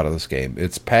crap out of this game.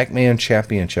 It's Pac-Man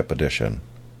Championship Edition.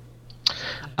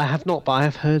 I have not, but I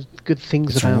have heard good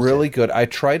things about it. It's really good. I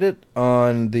tried it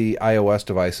on the iOS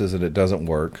devices, and it doesn't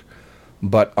work.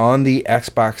 But on the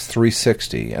Xbox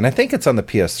 360, and I think it's on the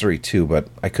PS3 too, but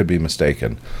I could be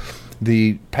mistaken,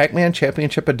 the Pac-Man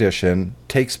Championship Edition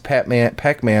takes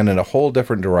Pac-Man in a whole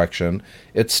different direction.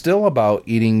 It's still about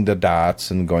eating the dots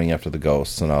and going after the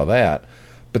ghosts and all that,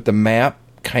 but the map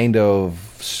kind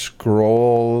of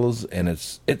scrolls, and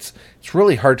it's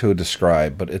really hard to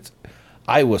describe, but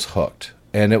I was hooked.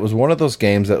 And it was one of those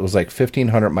games that was like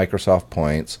 1,500 Microsoft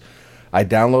points. I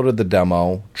downloaded the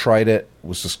demo, tried it,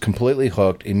 was just completely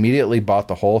hooked, immediately bought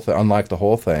the whole thing, unlocked the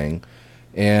whole thing.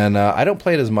 And I don't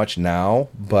play it as much now,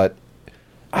 but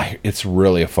it's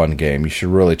really a fun game. You should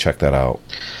really check that out.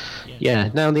 Yeah.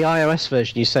 Now, the iOS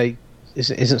version, you say,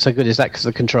 isn't so good. Is that because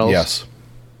of the controls? Yes.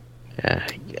 Yeah.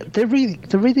 There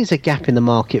really is a gap in the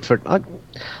market for...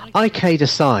 arcade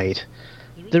aside,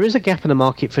 there is a gap in the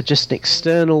market for just an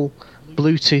external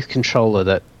Bluetooth controller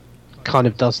that kind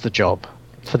of does the job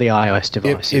for the iOS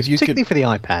devices, particularly for the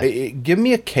iPad. Give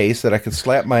me a case that I could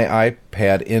slap my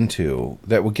iPad into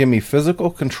that would give me physical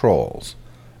controls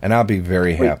and I'll be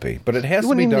very happy. But it has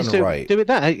to be done right. Do it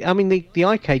that. I mean, the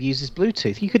iCade uses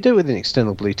Bluetooth. You could do it with an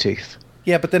external Bluetooth.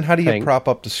 Yeah, but then how do you prop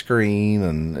up the screen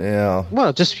and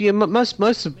Well, just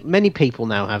many people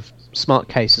now have smart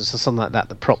cases or something like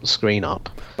that prop the screen up.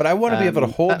 But I want to be able to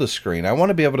hold the screen. I want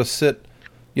to be able to sit,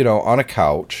 on a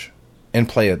couch and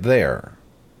play it there,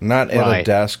 not at a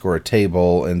desk or a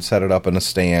table and set it up in a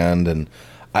stand. And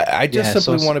I just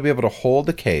simply want to be able to hold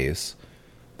the case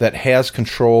that has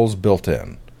controls built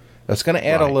in. That's going to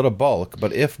add a little bulk,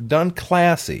 but if done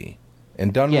classy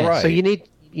and done right, so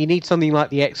you need something like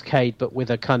the Xcade, but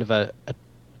with a kind of a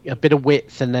bit of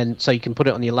width, and then so you can put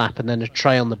it on your lap, and then a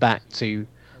tray on the back to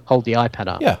hold the iPad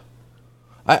up. Yeah,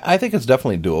 I think it's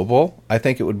definitely doable. I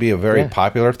think it would be a very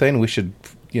popular thing. We should,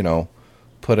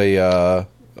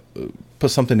 put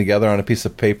something together on a piece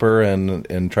of paper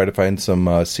and try to find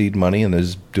some seed money and then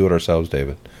just do it ourselves,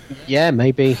 David. Yeah,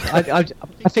 maybe. I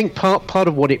think part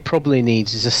of what it probably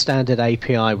needs is a standard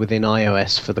API within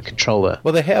iOS for the controller.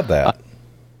 Well, they have that.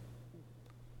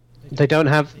 They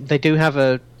do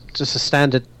have just a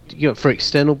standard for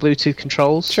external Bluetooth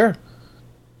controls. Sure.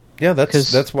 Yeah,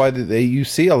 that's why you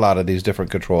see a lot of these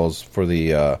different controls for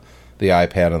the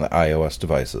iPad and the iOS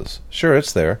devices. Sure,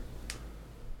 it's there,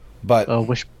 but I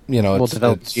wish more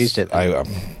developers used it.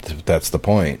 That's the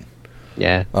point.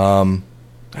 Yeah.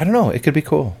 I don't know. It could be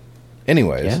cool.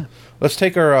 Anyways, let's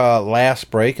take our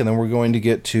last break, and then we're going to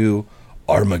get to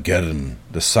Armageddon,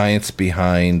 the science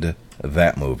behind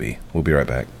that movie. We'll be right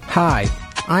back. Hi,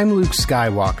 I'm Luke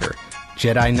Skywalker,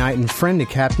 Jedi Knight and friend to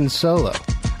Captain Solo.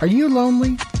 Are you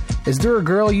lonely? Is there a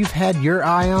girl you've had your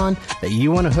eye on that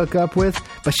you want to hook up with,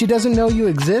 but she doesn't know you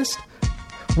exist?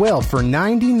 Well, for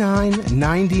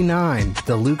 $99.99,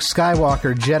 the Luke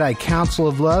Skywalker Jedi Council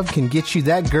of Love can get you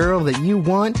that girl that you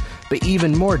want, but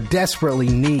even more desperately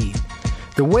need.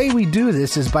 The way we do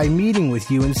this is by meeting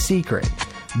with you in secret.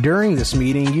 During this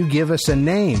meeting, you give us a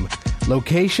name,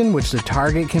 location which the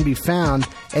target can be found,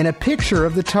 and a picture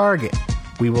of the target.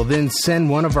 We will then send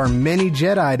one of our many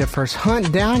Jedi to first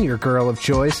hunt down your girl of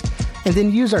choice, and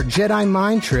then use our Jedi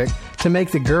mind trick to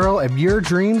make the girl of your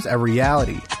dreams a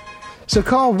reality. So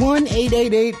call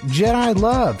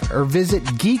 1-888-JEDI-LOVE or visit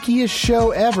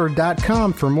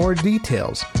geekiestshowever.com for more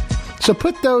details. So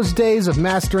put those days of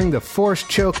mastering the Force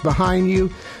choke behind you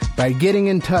by getting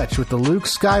in touch with the Luke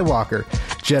Skywalker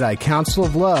Jedi Council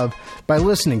of Love by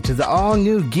listening to the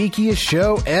all-new Geekiest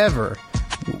Show Ever,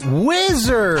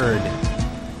 Wizard!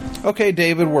 Okay,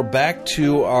 David, we're back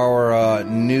to our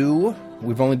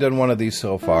we've only done one of these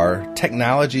so far,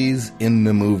 Technologies in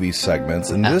the Movie segments.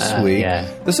 And this week,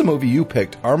 this is a movie you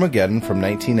picked, Armageddon from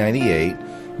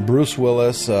 1998. Bruce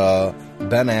Willis,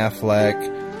 Ben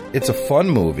Affleck. It's a fun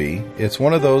movie. It's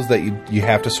one of those that you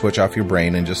have to switch off your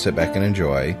brain and just sit back and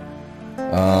enjoy.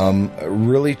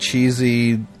 Really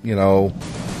cheesy,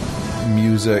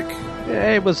 music.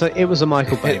 It was a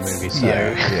Michael Bay movie. So,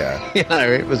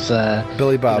 it was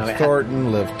Billy Bob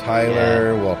Thornton, Liv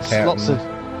Tyler, Will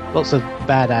Patton. Lots of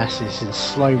badasses in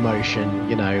slow motion.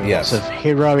 Lots of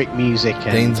heroic music.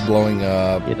 And, things blowing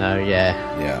up.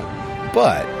 Yeah.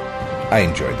 But I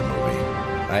enjoyed the movie.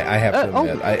 I have to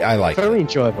admit, I like it. Very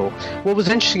enjoyable. What was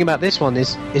interesting about this one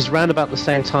is round about the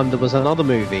same time there was another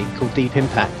movie called Deep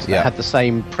Impact that had the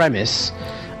same premise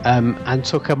and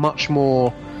took a much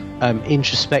more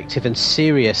introspective and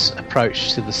serious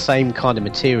approach to the same kind of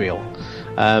material.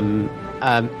 I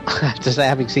have to say,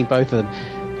 having seen both of them,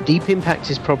 Deep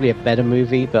Impact is probably a better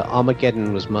movie, but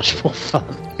Armageddon was much more fun.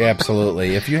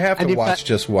 Absolutely. If you have to watch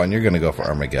just one, you're going to go for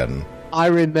Armageddon. I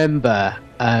remember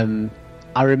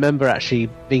actually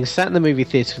being sat in the movie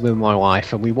theater with my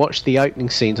wife, and we watched the opening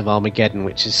scenes of Armageddon,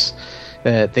 which is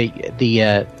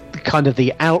the kind of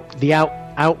the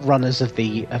outrunners of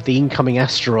the incoming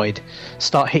asteroid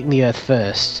start hitting the Earth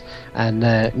first, and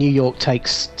New York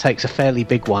takes a fairly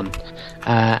big one,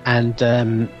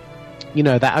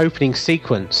 that opening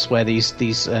sequence where these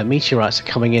meteorites are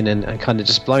coming in and kind of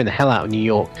just blowing the hell out of New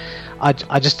York. I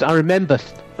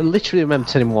literally remember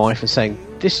telling my wife and saying,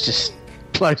 this just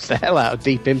blows the hell out of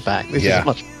Deep Impact. This is a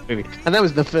much better movie. And that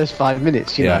was the first 5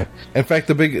 minutes, you know. In fact,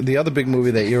 the other big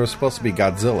movie that year was supposed to be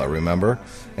Godzilla, remember?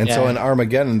 And so in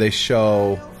Armageddon, they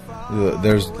show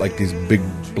there's like these big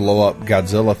blow-up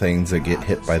Godzilla things that get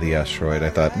hit by the asteroid. I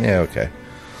thought, okay.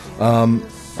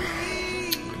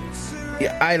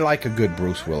 I like a good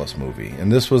Bruce Willis movie,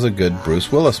 and this was a good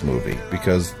Bruce Willis movie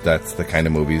because that's the kind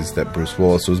of movies that Bruce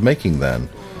Willis was making then.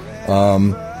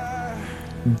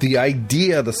 The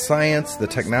idea, the science, the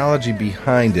technology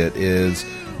behind it is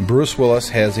Bruce Willis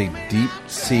has a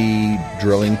deep-sea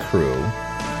drilling crew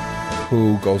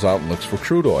who goes out and looks for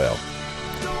crude oil.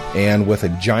 And with a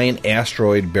giant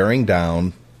asteroid bearing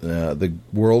down, the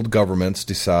world governments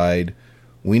decide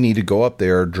we need to go up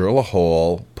there, drill a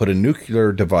hole, put a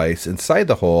nuclear device inside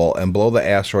the hole, and blow the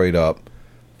asteroid up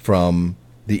from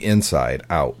the inside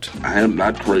out. I am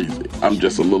not crazy. I'm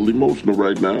just a little emotional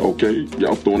right now, okay?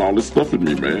 Y'all throwing all this stuff at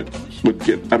me, man. But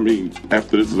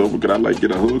after this is over, could I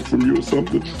get a hug from you or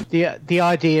something? The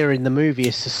idea in the movie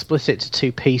is to split it to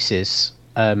two pieces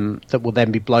that will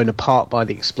then be blown apart by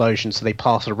the explosion, so they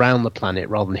pass around the planet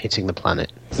rather than hitting the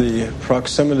planet. The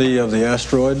proximity of the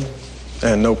asteroid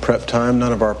and no prep time,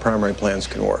 none of our primary plans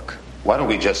can work. Why don't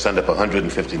we just send up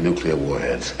 150 nuclear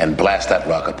warheads and blast that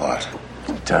rock apart?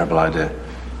 Terrible idea.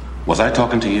 Was I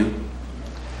talking to you?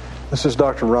 This is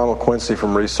Dr. Ronald Quincy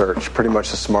from research, pretty much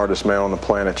the smartest man on the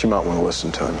planet. You might want to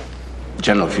listen to him.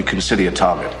 General, if you consider your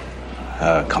target,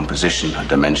 her composition, her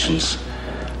dimensions,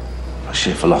 her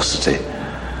sheer velocity,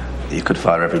 you could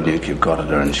fire every nuke you've got at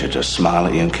her and she'd just smile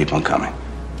at you and keep on coming.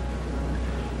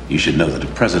 You should know that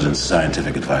the President's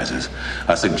scientific advisors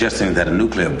are suggesting that a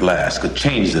nuclear blast could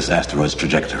change this asteroid's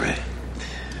trajectory.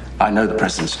 I know the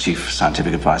President's chief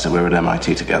scientific advisor. We're at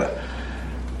MIT together.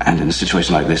 And in a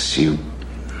situation like this, you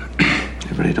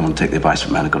really don't want to take the advice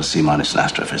from a man who got a C- in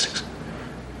astrophysics.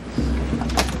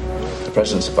 The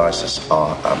President's advisors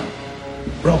are,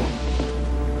 wrong.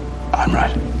 I'm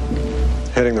right.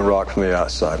 Hitting the rock from the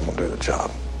outside won't do the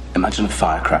job. Imagine a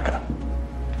firecracker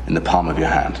in the palm of your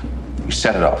hand. You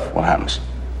set it off, what happens?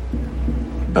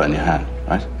 Burn your hand,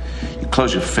 right? You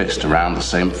close your fist around the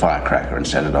same firecracker and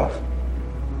set it off.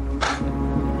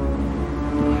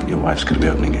 Your wife's going to be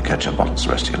opening your ketchup bottles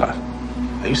the rest of your life.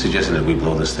 Are you suggesting that we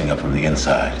blow this thing up from the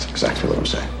inside? That's exactly what I'm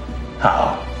saying.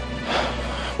 How?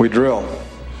 We drill.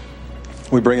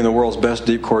 We bring in the world's best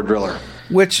deep core driller.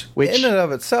 Which in and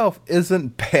of itself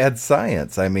isn't bad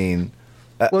science. I mean...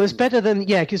 well, it's better than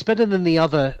the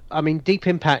other... I mean, Deep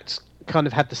Impact kind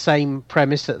of had the same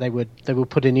premise that they would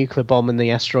put a nuclear bomb in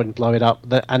the asteroid and blow it up.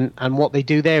 And what they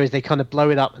do there is they kind of blow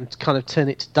it up and kind of turn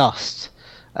it to dust.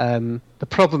 The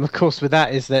problem, of course, with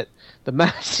that is that the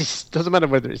mass doesn't matter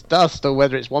whether it's dust or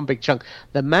whether it's one big chunk.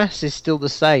 The mass is still the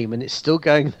same, and it's still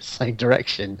going in the same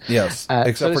direction. Yes,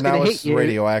 except for now it's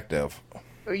radioactive.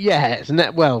 Yeah, and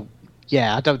that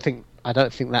I don't think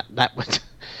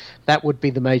that would be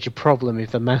the major problem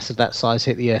if the mass of that size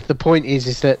hit the Earth. The point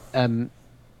is that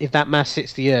if that mass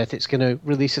hits the Earth, it's going to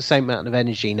release the same amount of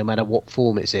energy no matter what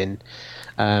form it's in.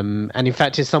 And in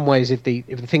fact, in some ways, if the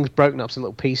thing's broken up in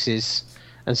little pieces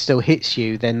and still hits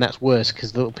you, then that's worse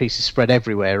because the little pieces spread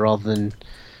everywhere rather than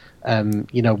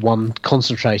one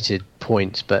concentrated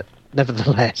point. But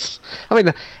nevertheless, I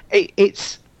mean,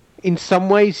 it's in some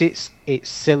ways it's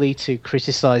silly to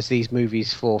criticize these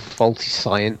movies for faulty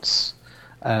science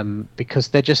because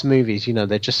they're just movies,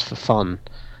 they're just for fun.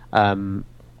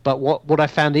 But what I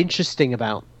found interesting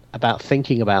about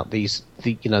thinking about this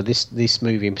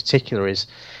movie in particular is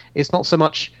it's not so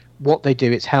much what they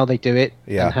do, it's how they do it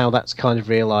and how that's kind of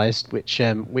realized, which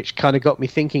kind of got me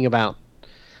thinking about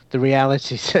the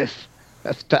realities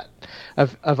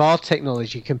of our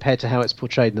technology compared to how it's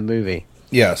portrayed in the movie.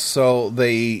 Yes, so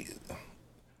they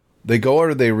go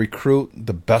or they recruit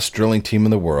the best drilling team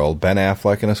in the world, Ben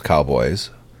Affleck and his Cowboys,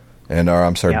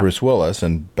 Bruce Willis,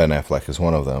 and Ben Affleck is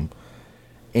one of them.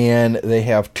 And they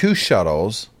have two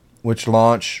shuttles which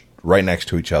launch right next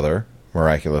to each other,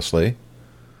 miraculously.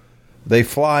 They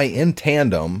fly in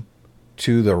tandem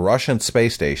to the Russian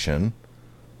space station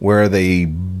where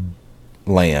they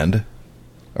land,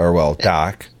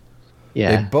 dock.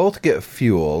 Yeah. They both get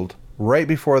fueled right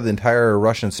before the entire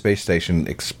Russian space station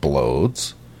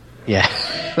explodes. Yeah.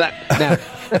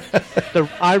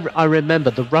 I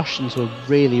remember the Russians were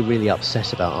really, really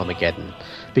upset about Armageddon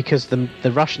because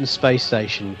the Russian space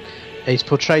station is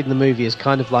portrayed in the movie as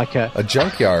kind of like a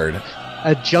junkyard.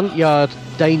 A junkyard,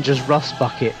 dangerous rust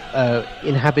bucket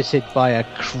inhabited by a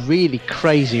really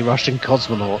crazy Russian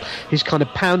cosmonaut who's kind of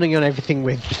pounding on everything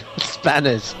with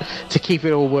spanners to keep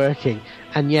it all working.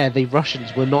 And the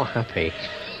Russians were not happy.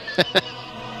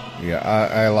 Yeah,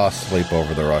 I lost sleep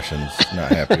over the Russians.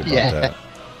 Not happy about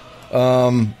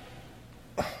that.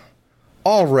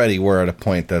 Already we're at a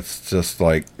point that's just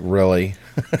like, really?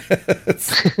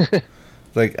 It's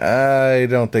like, I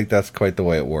don't think that's quite the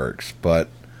way it works, but...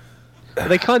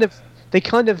 They kind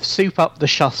of soup up the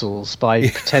shuttles by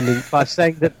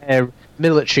saying that they're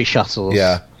military shuttles.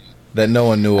 Yeah, that no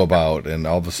one knew about, and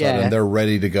all of a sudden they're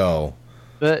ready to go.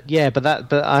 But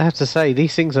I have to say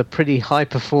these things are pretty high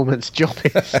performance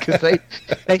jobbies because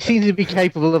they seem to be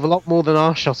capable of a lot more than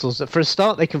our shuttles. For a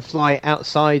start, they can fly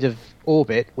outside of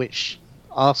orbit, which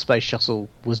our space shuttle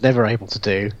was never able to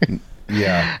do.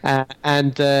 Yeah.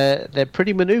 And they're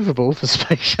pretty maneuverable for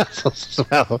space shuttles as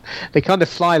well. They kind of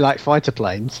fly like fighter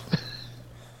planes.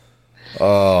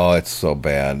 Oh, it's so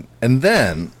bad. And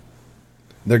then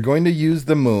they're going to use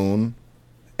the moon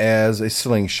as a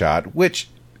slingshot, which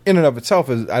in and of itself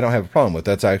is I don't have a problem with.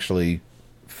 That's actually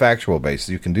factual based.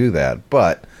 You can do that,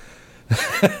 but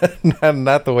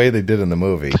not the way they did in the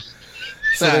movie.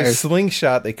 So they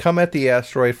slingshot, they come at the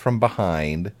asteroid from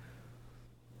behind,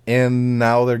 and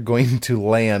now they're going to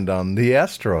land on the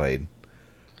asteroid,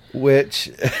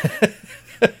 which...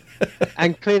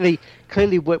 And clearly,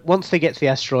 once they get to the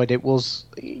asteroid, it was,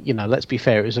 let's be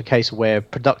fair, it was a case where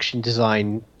production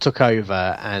design took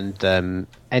over and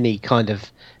any kind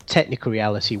of technical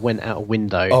reality went out a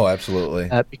window. Oh, absolutely.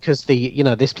 Because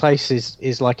this place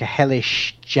is like a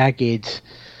hellish, jagged,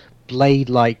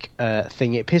 blade-like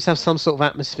thing. It appears to have some sort of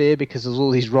atmosphere because there's all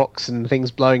these rocks and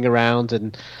things blowing around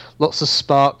and lots of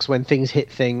sparks when things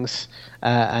hit things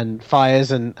and fires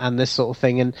and this sort of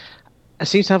thing. And it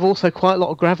seems to have also quite a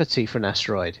lot of gravity for an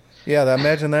asteroid. Yeah,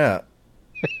 imagine that.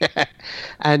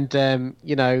 And then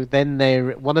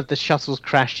one of the shuttles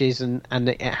crashes and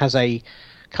it has a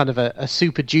kind of a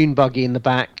super dune buggy in the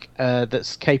back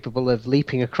that's capable of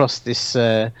leaping across this,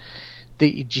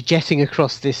 jetting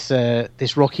across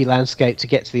this rocky landscape to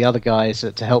get to the other guys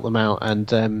to help them out.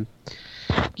 And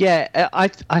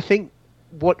I think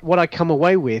what I come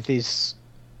away with is.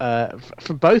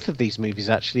 From both of these movies,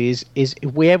 actually, is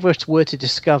if we ever were to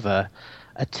discover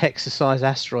a Texas-sized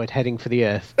asteroid heading for the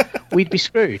Earth, we'd be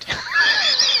screwed.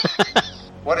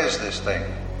 What is this thing?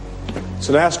 It's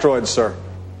an asteroid, sir.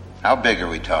 How big are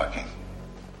we talking?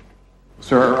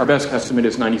 Sir, our best estimate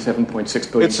is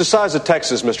 97.6 billion. It's the size of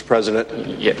Texas, Mr.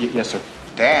 President. Yes, sir.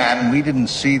 Dan, we didn't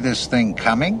see this thing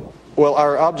coming? Well,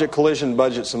 our object collision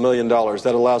budget's $1 million.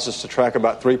 That allows us to track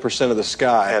about 3% of the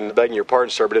sky. And begging your pardon,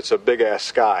 sir, but it's a big-ass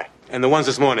sky. And the ones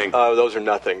this morning? Those are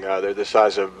nothing. They're the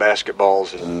size of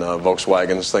basketballs and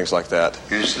Volkswagens, things like that.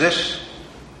 Is this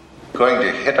going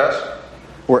to hit us?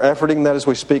 We're efforting that as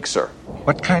we speak, sir.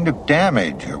 What kind of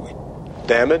damage are we?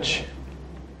 Damage?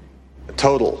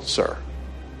 Total, sir.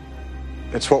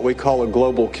 It's what we call a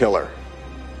global killer.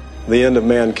 The end of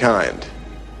mankind.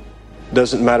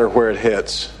 Doesn't matter where it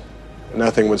hits.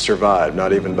 Nothing would survive,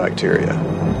 not even bacteria.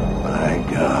 My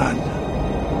God.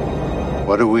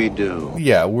 What do we do?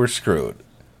 Yeah, we're screwed.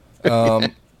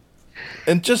 And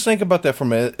just think about that for a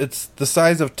minute. It's the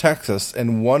size of Texas,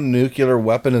 and one nuclear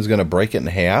weapon is going to break it in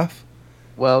half?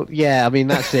 Well, yeah, I mean,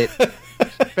 that's it.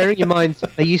 Bearing in mind,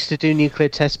 they used to do nuclear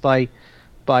tests by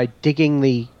digging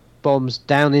the bombs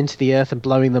down into the earth and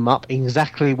blowing them up,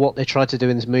 exactly what they tried to do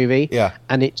in this movie. Yeah.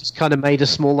 And it just kind of made a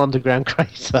small underground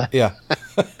crater. Yeah.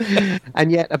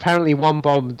 And yet, apparently, one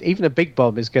bomb, even a big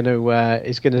bomb, is going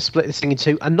to split this thing in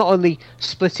two, and not only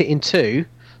split it in two.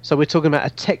 So we're talking about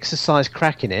a Texas-sized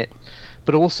crack in it,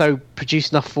 but also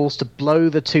produce enough force to blow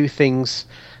the two things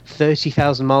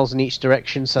 30,000 miles in each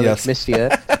direction, so they can miss the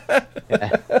Earth.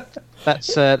 Yeah.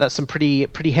 That's some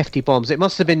pretty hefty bombs. It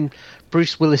must have been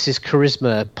Bruce Willis's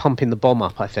charisma pumping the bomb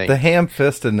up, I think. The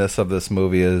ham-fistedness of this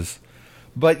movie is...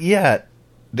 But yet,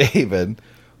 David,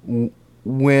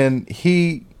 when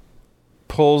he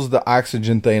pulls the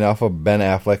oxygen thing off of Ben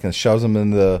Affleck and shoves him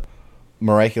in the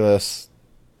miraculous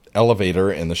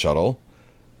elevator in the shuttle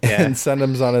and sends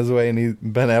him on his way, and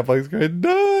Ben Affleck's going, "No,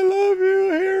 I love you,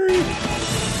 Harry."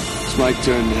 It's my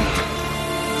turn now.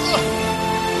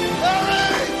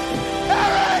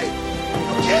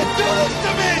 Can't do this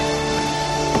to me!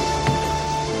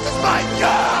 This is my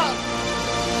job!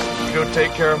 You go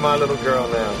take care of my little girl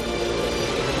now.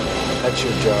 That's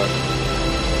your job.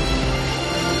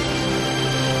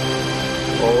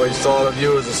 Always thought of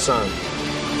you as a son.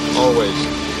 Always.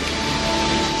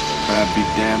 But I'd be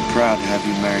damn proud to have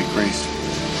you marry Grace.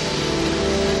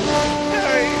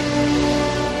 Harry!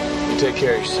 You take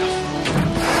care of yourself.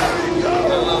 Harry, no!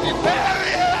 I love you,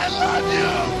 Harry! I love you!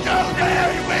 No,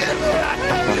 Harry, wait a minute!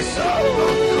 I love you so!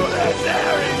 Don't do this,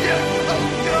 Harry!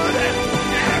 Don't do this,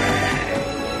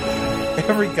 Harry!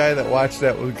 Every guy that watched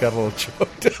that got a little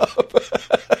choked up.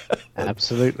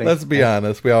 Absolutely. Let's be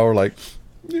honest. We all were like,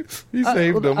 he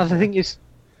saved him. I think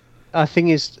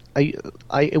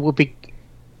it would be,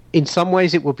 in some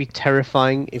ways, it would be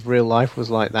terrifying if real life was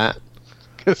like that.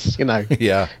 Because,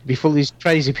 yeah, be full of these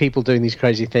crazy people doing these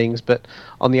crazy things. But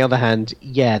on the other hand,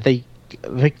 yeah, the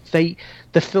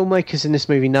filmmakers in this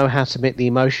movie know how to hit the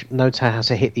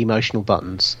emotional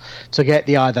buttons to get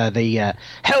either the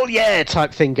hell yeah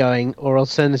type thing going, or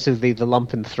alternatively the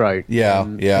lump in the throat.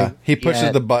 Yeah. He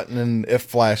pushes the button and it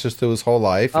flashes through his whole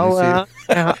life.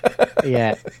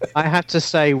 Yeah. I have to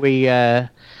say we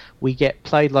get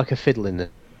played like a fiddle in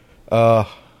it.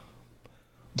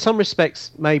 in some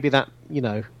respects, maybe that,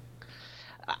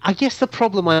 I guess the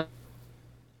problem I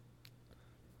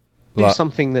do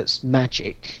something that's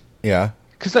magic. Yeah.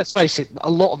 Because let's face it, a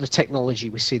lot of the technology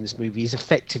we see in this movie is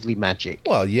effectively magic.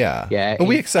 Well, yeah. Yeah. But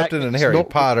we accept it in Harry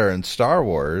Potter and Star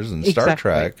Wars and Star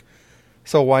Trek.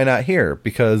 So why not here?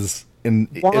 Because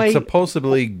it's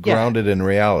supposedly grounded in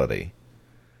reality.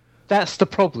 That's the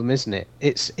problem, isn't it?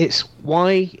 It's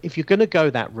why, if you're going to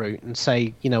go that route and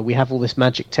say, we have all this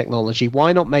magic technology,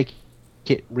 why not make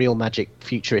it real magic,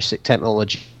 futuristic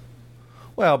technology?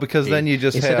 Well, because then you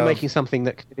just instead of making something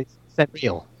that is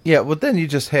real. Yeah, well, then you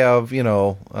just have,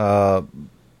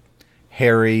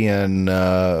 Harry and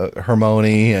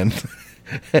Hermione, and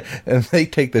and they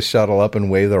take the shuttle up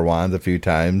and wave their wands a few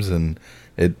times, and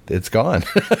it's gone.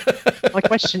 My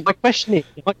question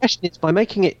is, by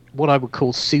making it what I would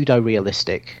call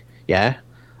pseudo-realistic, yeah,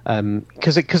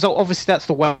 because obviously that's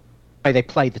the way they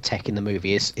play the tech in the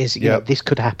movie is this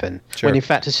could happen. Sure. When in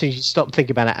fact, as soon as you stop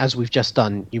thinking about it, as we've just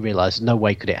done, you realise no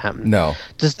way could it happen. No.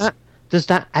 Does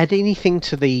that add anything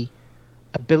to the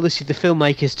ability of the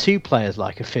filmmakers to play as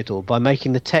like a fiddle by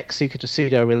making the tech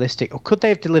pseudo-realistic, or could they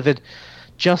have delivered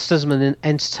just as an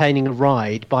entertaining a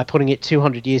ride by putting it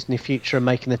 200 years in the future and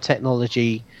making the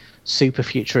technology super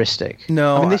futuristic?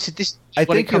 No, I mean, this is I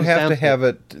think you have to have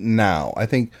it now. I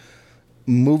think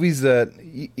movies that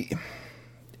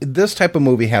this type of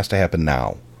movie has to happen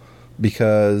now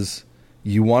because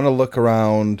you want to look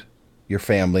around your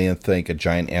family and think a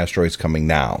giant asteroid's coming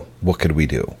now. What could we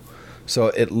do? So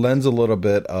it lends a little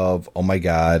bit of, oh my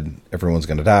God, everyone's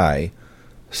going to die.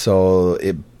 So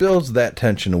it builds that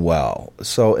tension well.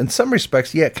 So in some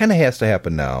respects, yeah, it kind of has to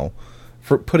happen now,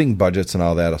 for putting budgets and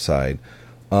all that aside.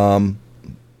 Otherwise,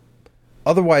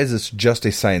 it's just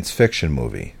a science fiction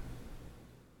movie.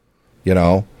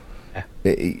 I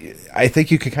think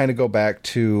you could kind of go back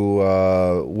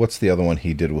to what's the other one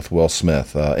he did with Will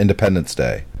Smith, Independence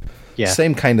Day. Yeah.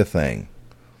 Same kind of thing.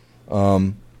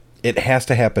 It has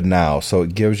to happen now, so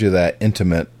it gives you that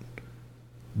intimate,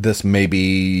 this may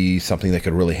be something that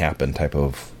could really happen type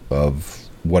of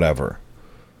whatever.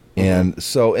 Mm-hmm. And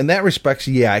so in that respect,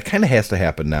 yeah, it kind of has to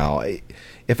happen now.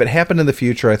 If it happened in the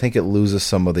future, I think it loses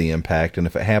some of the impact. And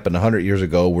if it happened 100 years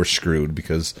ago, we're screwed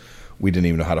because we didn't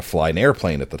even know how to fly an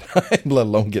airplane at the time, let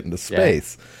alone get into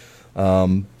space. Yeah.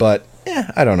 But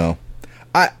I don't know.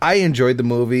 I enjoyed the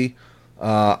movie.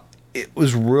 It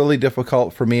was really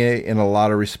difficult for me in a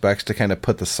lot of respects to kind of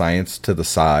put the science to the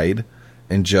side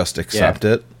and just accept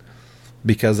it,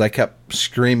 because I kept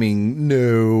screaming,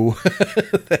 no,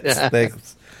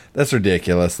 that's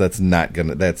ridiculous. That's not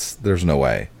gonna, there's no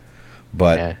way.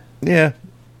 But yeah,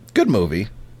 good movie.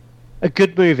 A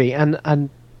good movie. And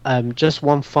just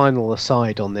one final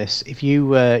aside on this. If you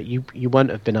won't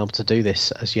have been able to do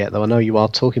this as yet, though I know you are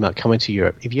talking about coming to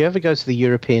Europe. If you ever go to the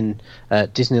European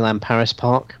Disneyland Paris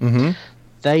park, mm-hmm.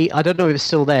 I don't know if it's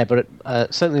still there, but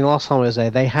certainly last time I was there,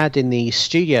 they had in the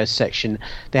studios section,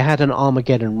 they had an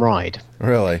Armageddon ride.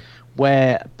 Really?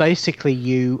 Where basically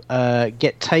you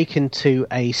get taken to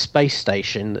a space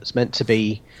station that's meant to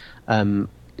be...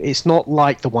 it's not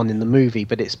like the one in the movie,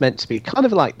 but it's meant to be kind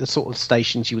of like the sort of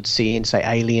stations you would see in, say,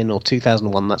 Alien or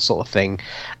 2001, that sort of thing.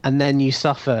 And then you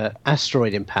suffer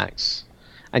asteroid impacts,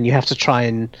 and you have to try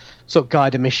and sort of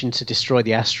guide a mission to destroy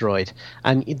the asteroid.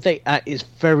 And it's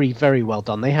very, very well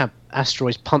done. They have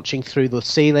asteroids punching through the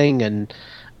ceiling and,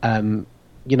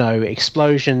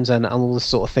 explosions and all this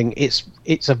sort of thing.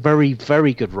 It's a very,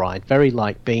 very good ride. Very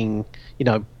like being,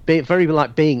 very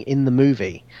like being in the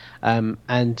movie. And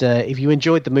if you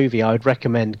enjoyed the movie, I would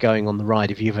recommend going on the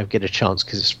ride if you ever get a chance,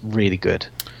 because it's really good.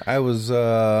 I was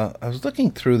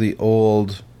looking through the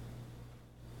old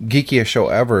Geekiest Show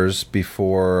Evers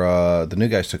before the new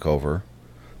guys took over,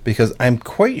 because I'm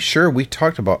quite sure we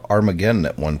talked about Armageddon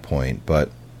at one point, but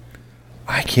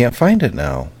I can't find it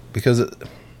now, because it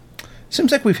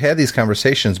seems like we've had these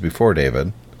conversations before,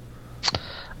 David.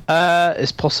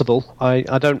 It's possible.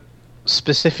 I don't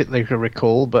specifically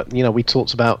recall, but we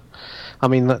talked about, I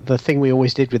mean, the thing we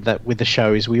always did with the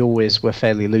show is we always were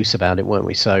fairly loose about it, weren't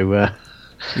we? So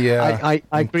yeah, I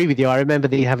agree with you. I remember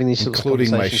having these sorts of including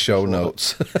my show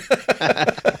notes.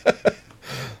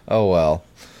 Oh well.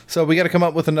 So we got to come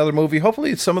up with another movie.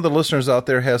 Hopefully some of the listeners out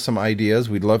there have some ideas.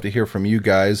 We'd love to hear from you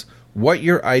guys. What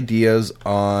your ideas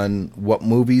on what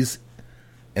movies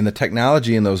and the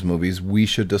technology in those movies we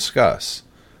should discuss.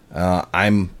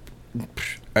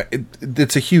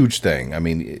 It's a huge thing. I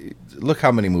mean, look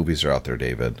how many movies are out there,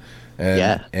 David.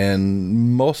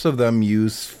 And most of them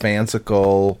use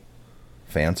fantastical?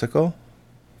 I'll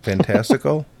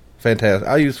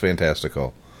use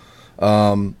fantastical.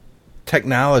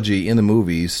 technology in the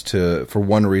movies for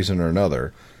one reason or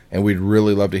another, and we'd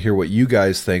really love to hear what you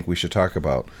guys think we should talk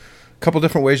about. A couple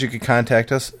different ways you can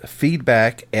contact us.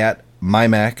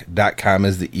 Feedback@mymac.com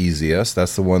is the easiest.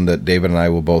 That's the one that David and I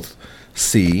will both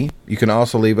see. You can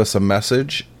also leave us a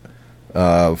message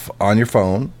on your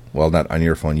phone. Well, not on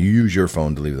your phone. You use your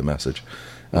phone to leave the message.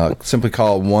 Simply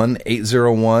call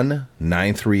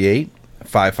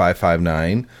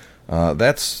 1-801-938-5559.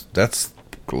 That's let's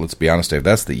be honest, Dave,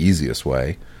 that's the easiest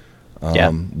way.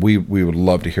 We would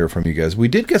love to hear from you guys. We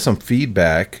did get some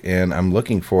feedback, and I'm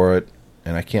looking for it,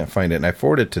 and I can't find it. And I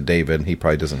forwarded it to David, and he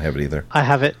probably doesn't have it either. I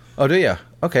have it. Oh, do you?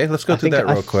 Okay, let's go through that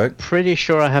real quick. Pretty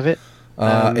sure I have it.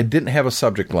 It didn't have a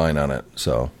subject line on it,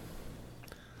 so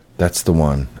that's the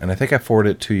one. And I think I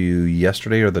forwarded it to you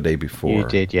yesterday or the day before. You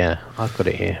did, yeah. I've got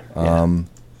it here. And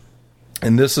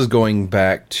this is going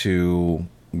back to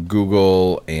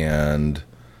Google and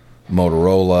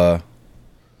Motorola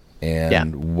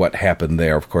and what happened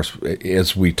there. Of course,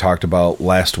 as we talked about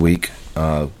last week,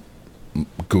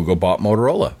 Google bought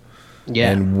Motorola.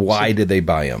 Yeah. And why did they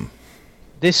buy them?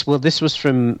 This was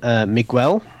from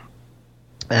Miguel,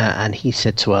 and he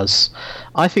said to us,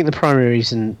 I think the primary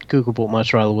reason Google bought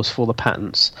Motorola was for the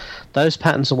patents. Those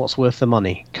patents are what's worth the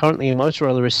money. Currently,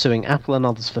 Motorola is suing Apple and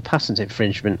others for patent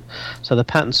infringement, so the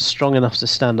patents are strong enough to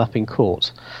stand up in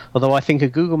court. Although I think a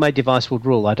Google-made device would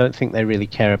rule, I don't think they really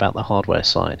care about the hardware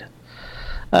side.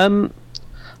 For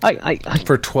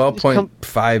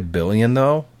 $12.5 billion,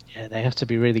 though? Yeah, they have to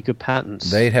be really good patents.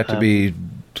 They'd have to be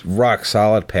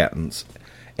rock-solid patents.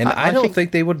 And I don't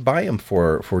think they would buy them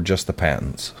for just the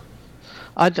patents.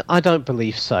 I don't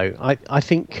believe so. I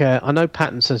think I know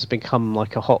patents has become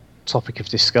like a hot topic of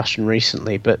discussion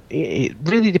recently, but it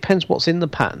really depends what's in the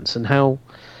patents and how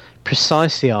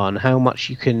precise they are and how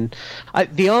much you can.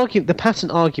 The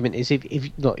patent argument is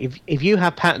if you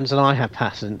have patents and I have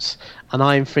patents and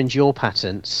I infringe your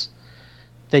patents,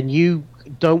 then you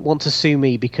don't want to sue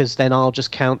me because then I'll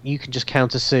just you can just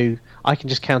countersue. I can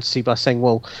just countersue by saying,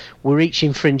 well, we're each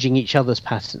infringing each other's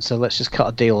patents, so let's just cut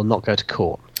a deal and not go to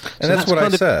court. And so that's what I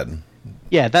said.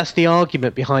 Yeah, that's the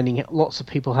argument behind lots of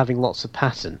people having lots of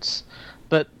patents.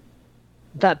 But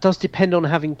that does depend on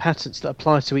having patents that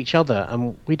apply to each other,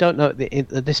 and we don't know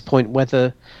at this point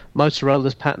whether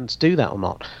Motorola's patents do that or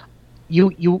not.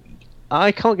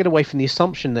 I can't get away from the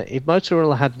assumption that if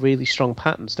Motorola had really strong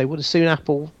patents, they would have sued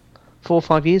Apple 4 or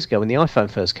 5 years ago when the iPhone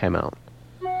first came out.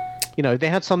 You know, they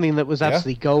had something that was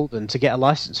absolutely golden to get a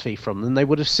license fee from, and they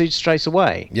would have sued straight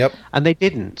away. Yep. And they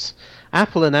didn't.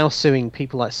 Apple are now suing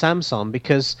people like Samsung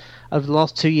because over the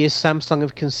last 2 years, Samsung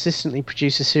have consistently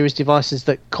produced a series of devices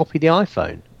that copy the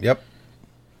iPhone. Yep.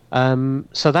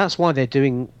 So that's why they're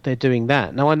doing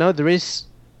that. Now I know there is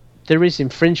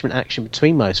infringement action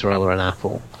between Motorola and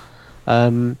Apple,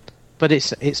 but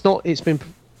it's been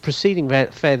proceeding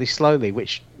fairly slowly,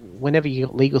 which. Whenever you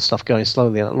got legal stuff going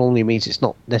slowly, that normally means it's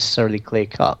not necessarily clear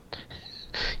cut.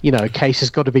 You know, a case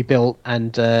has got to be built,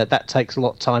 and that takes a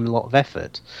lot of time and a lot of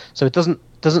effort. So it doesn't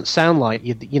sound like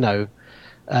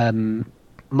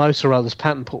Motorola's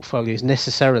patent portfolio is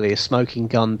necessarily a smoking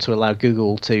gun to allow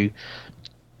Google to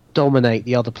dominate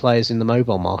the other players in the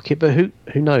mobile market. But who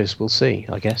knows? We'll see.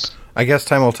 I guess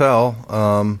time will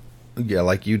tell.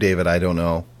 Like you, David, I don't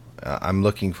know. I'm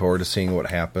looking forward to seeing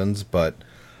what happens, but.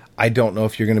 I don't know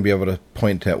if you're going to be able to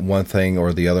point at one thing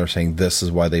or the other saying this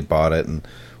is why they bought it. And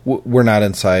we're not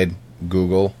inside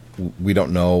Google. We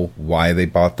don't know why they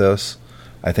bought this.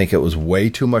 I think it was way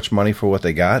too much money for what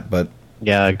they got, but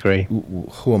yeah, I agree.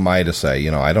 Who am I to say?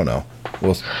 I don't know.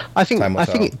 I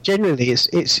think generally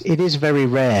it is very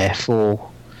rare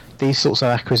for these sorts of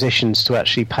acquisitions to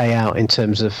actually pay out in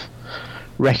terms of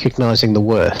recognizing the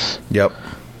worth. Yep.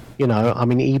 I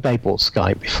mean, eBay bought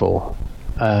Skype before.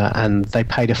 And they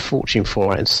paid a fortune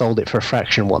for it and sold it for a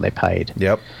fraction of what they paid.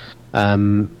 Yep.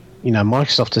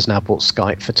 Microsoft has now bought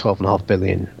Skype for $12.5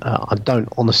 billion. I don't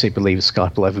honestly believe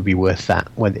Skype will ever be worth that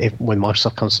when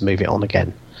Microsoft comes to move it on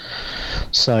again.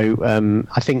 So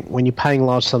I think when you're paying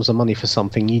large sums of money for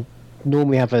something, you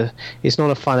normally have it's not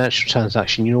a financial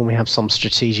transaction. You normally have some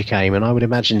strategic aim, and I would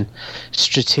imagine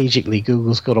strategically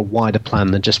Google's got a wider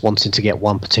plan than just wanting to get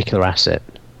one particular asset.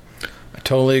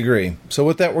 Totally agree. So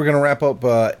with that, we're going to wrap up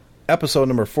episode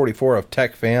number 44 of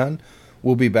Tech Fan.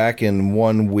 We'll be back in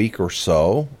 1 week or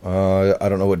so. I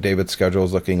don't know what David's schedule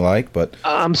is looking like, but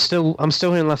I'm still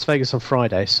here in Las Vegas on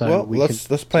Friday. So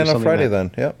let's plan on Friday then.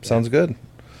 Yep, sounds good.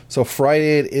 So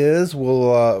Friday it is.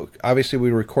 We'll obviously we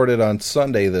recorded on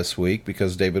Sunday this week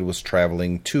because David was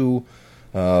traveling to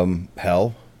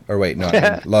Las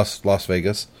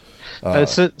Vegas.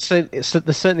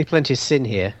 There's certainly plenty of sin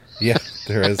here. Yeah,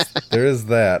 there is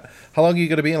that. How long are you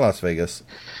going to be in Las Vegas?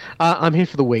 I'm here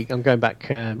for the week. I'm going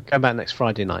back next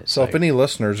Friday night. So if any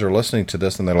listeners are listening to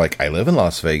this and they're like, I live in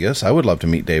Las Vegas, I would love to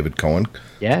meet David Cohen.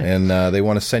 Yeah. And they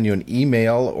want to send you an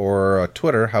email or a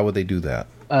Twitter, how would they do that?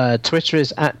 Twitter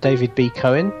is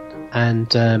 @DavidBCohen.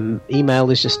 And email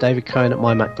is just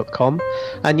davidcohen@mymac.com.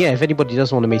 And yeah, if anybody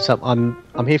does want to meet up, I'm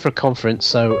here for a conference,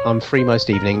 so I'm free most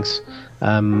evenings.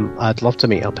 I'd love to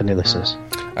meet up, any listeners.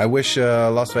 I wish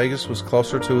Las Vegas was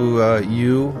closer to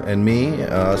you and me,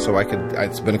 so I could.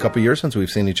 It's been a couple of years since we've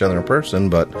seen each other in person,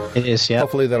 but it is. Yeah.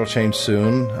 Hopefully that'll change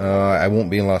soon. I won't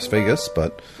be in Las Vegas,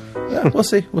 but yeah, we'll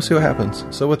see. We'll see what happens.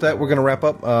 So with that, we're going to wrap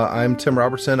up. I'm Tim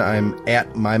Robertson. I'm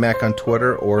 @mymac on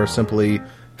Twitter, or simply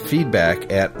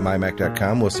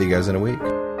feedback@mymac.com. We'll see you guys in a week.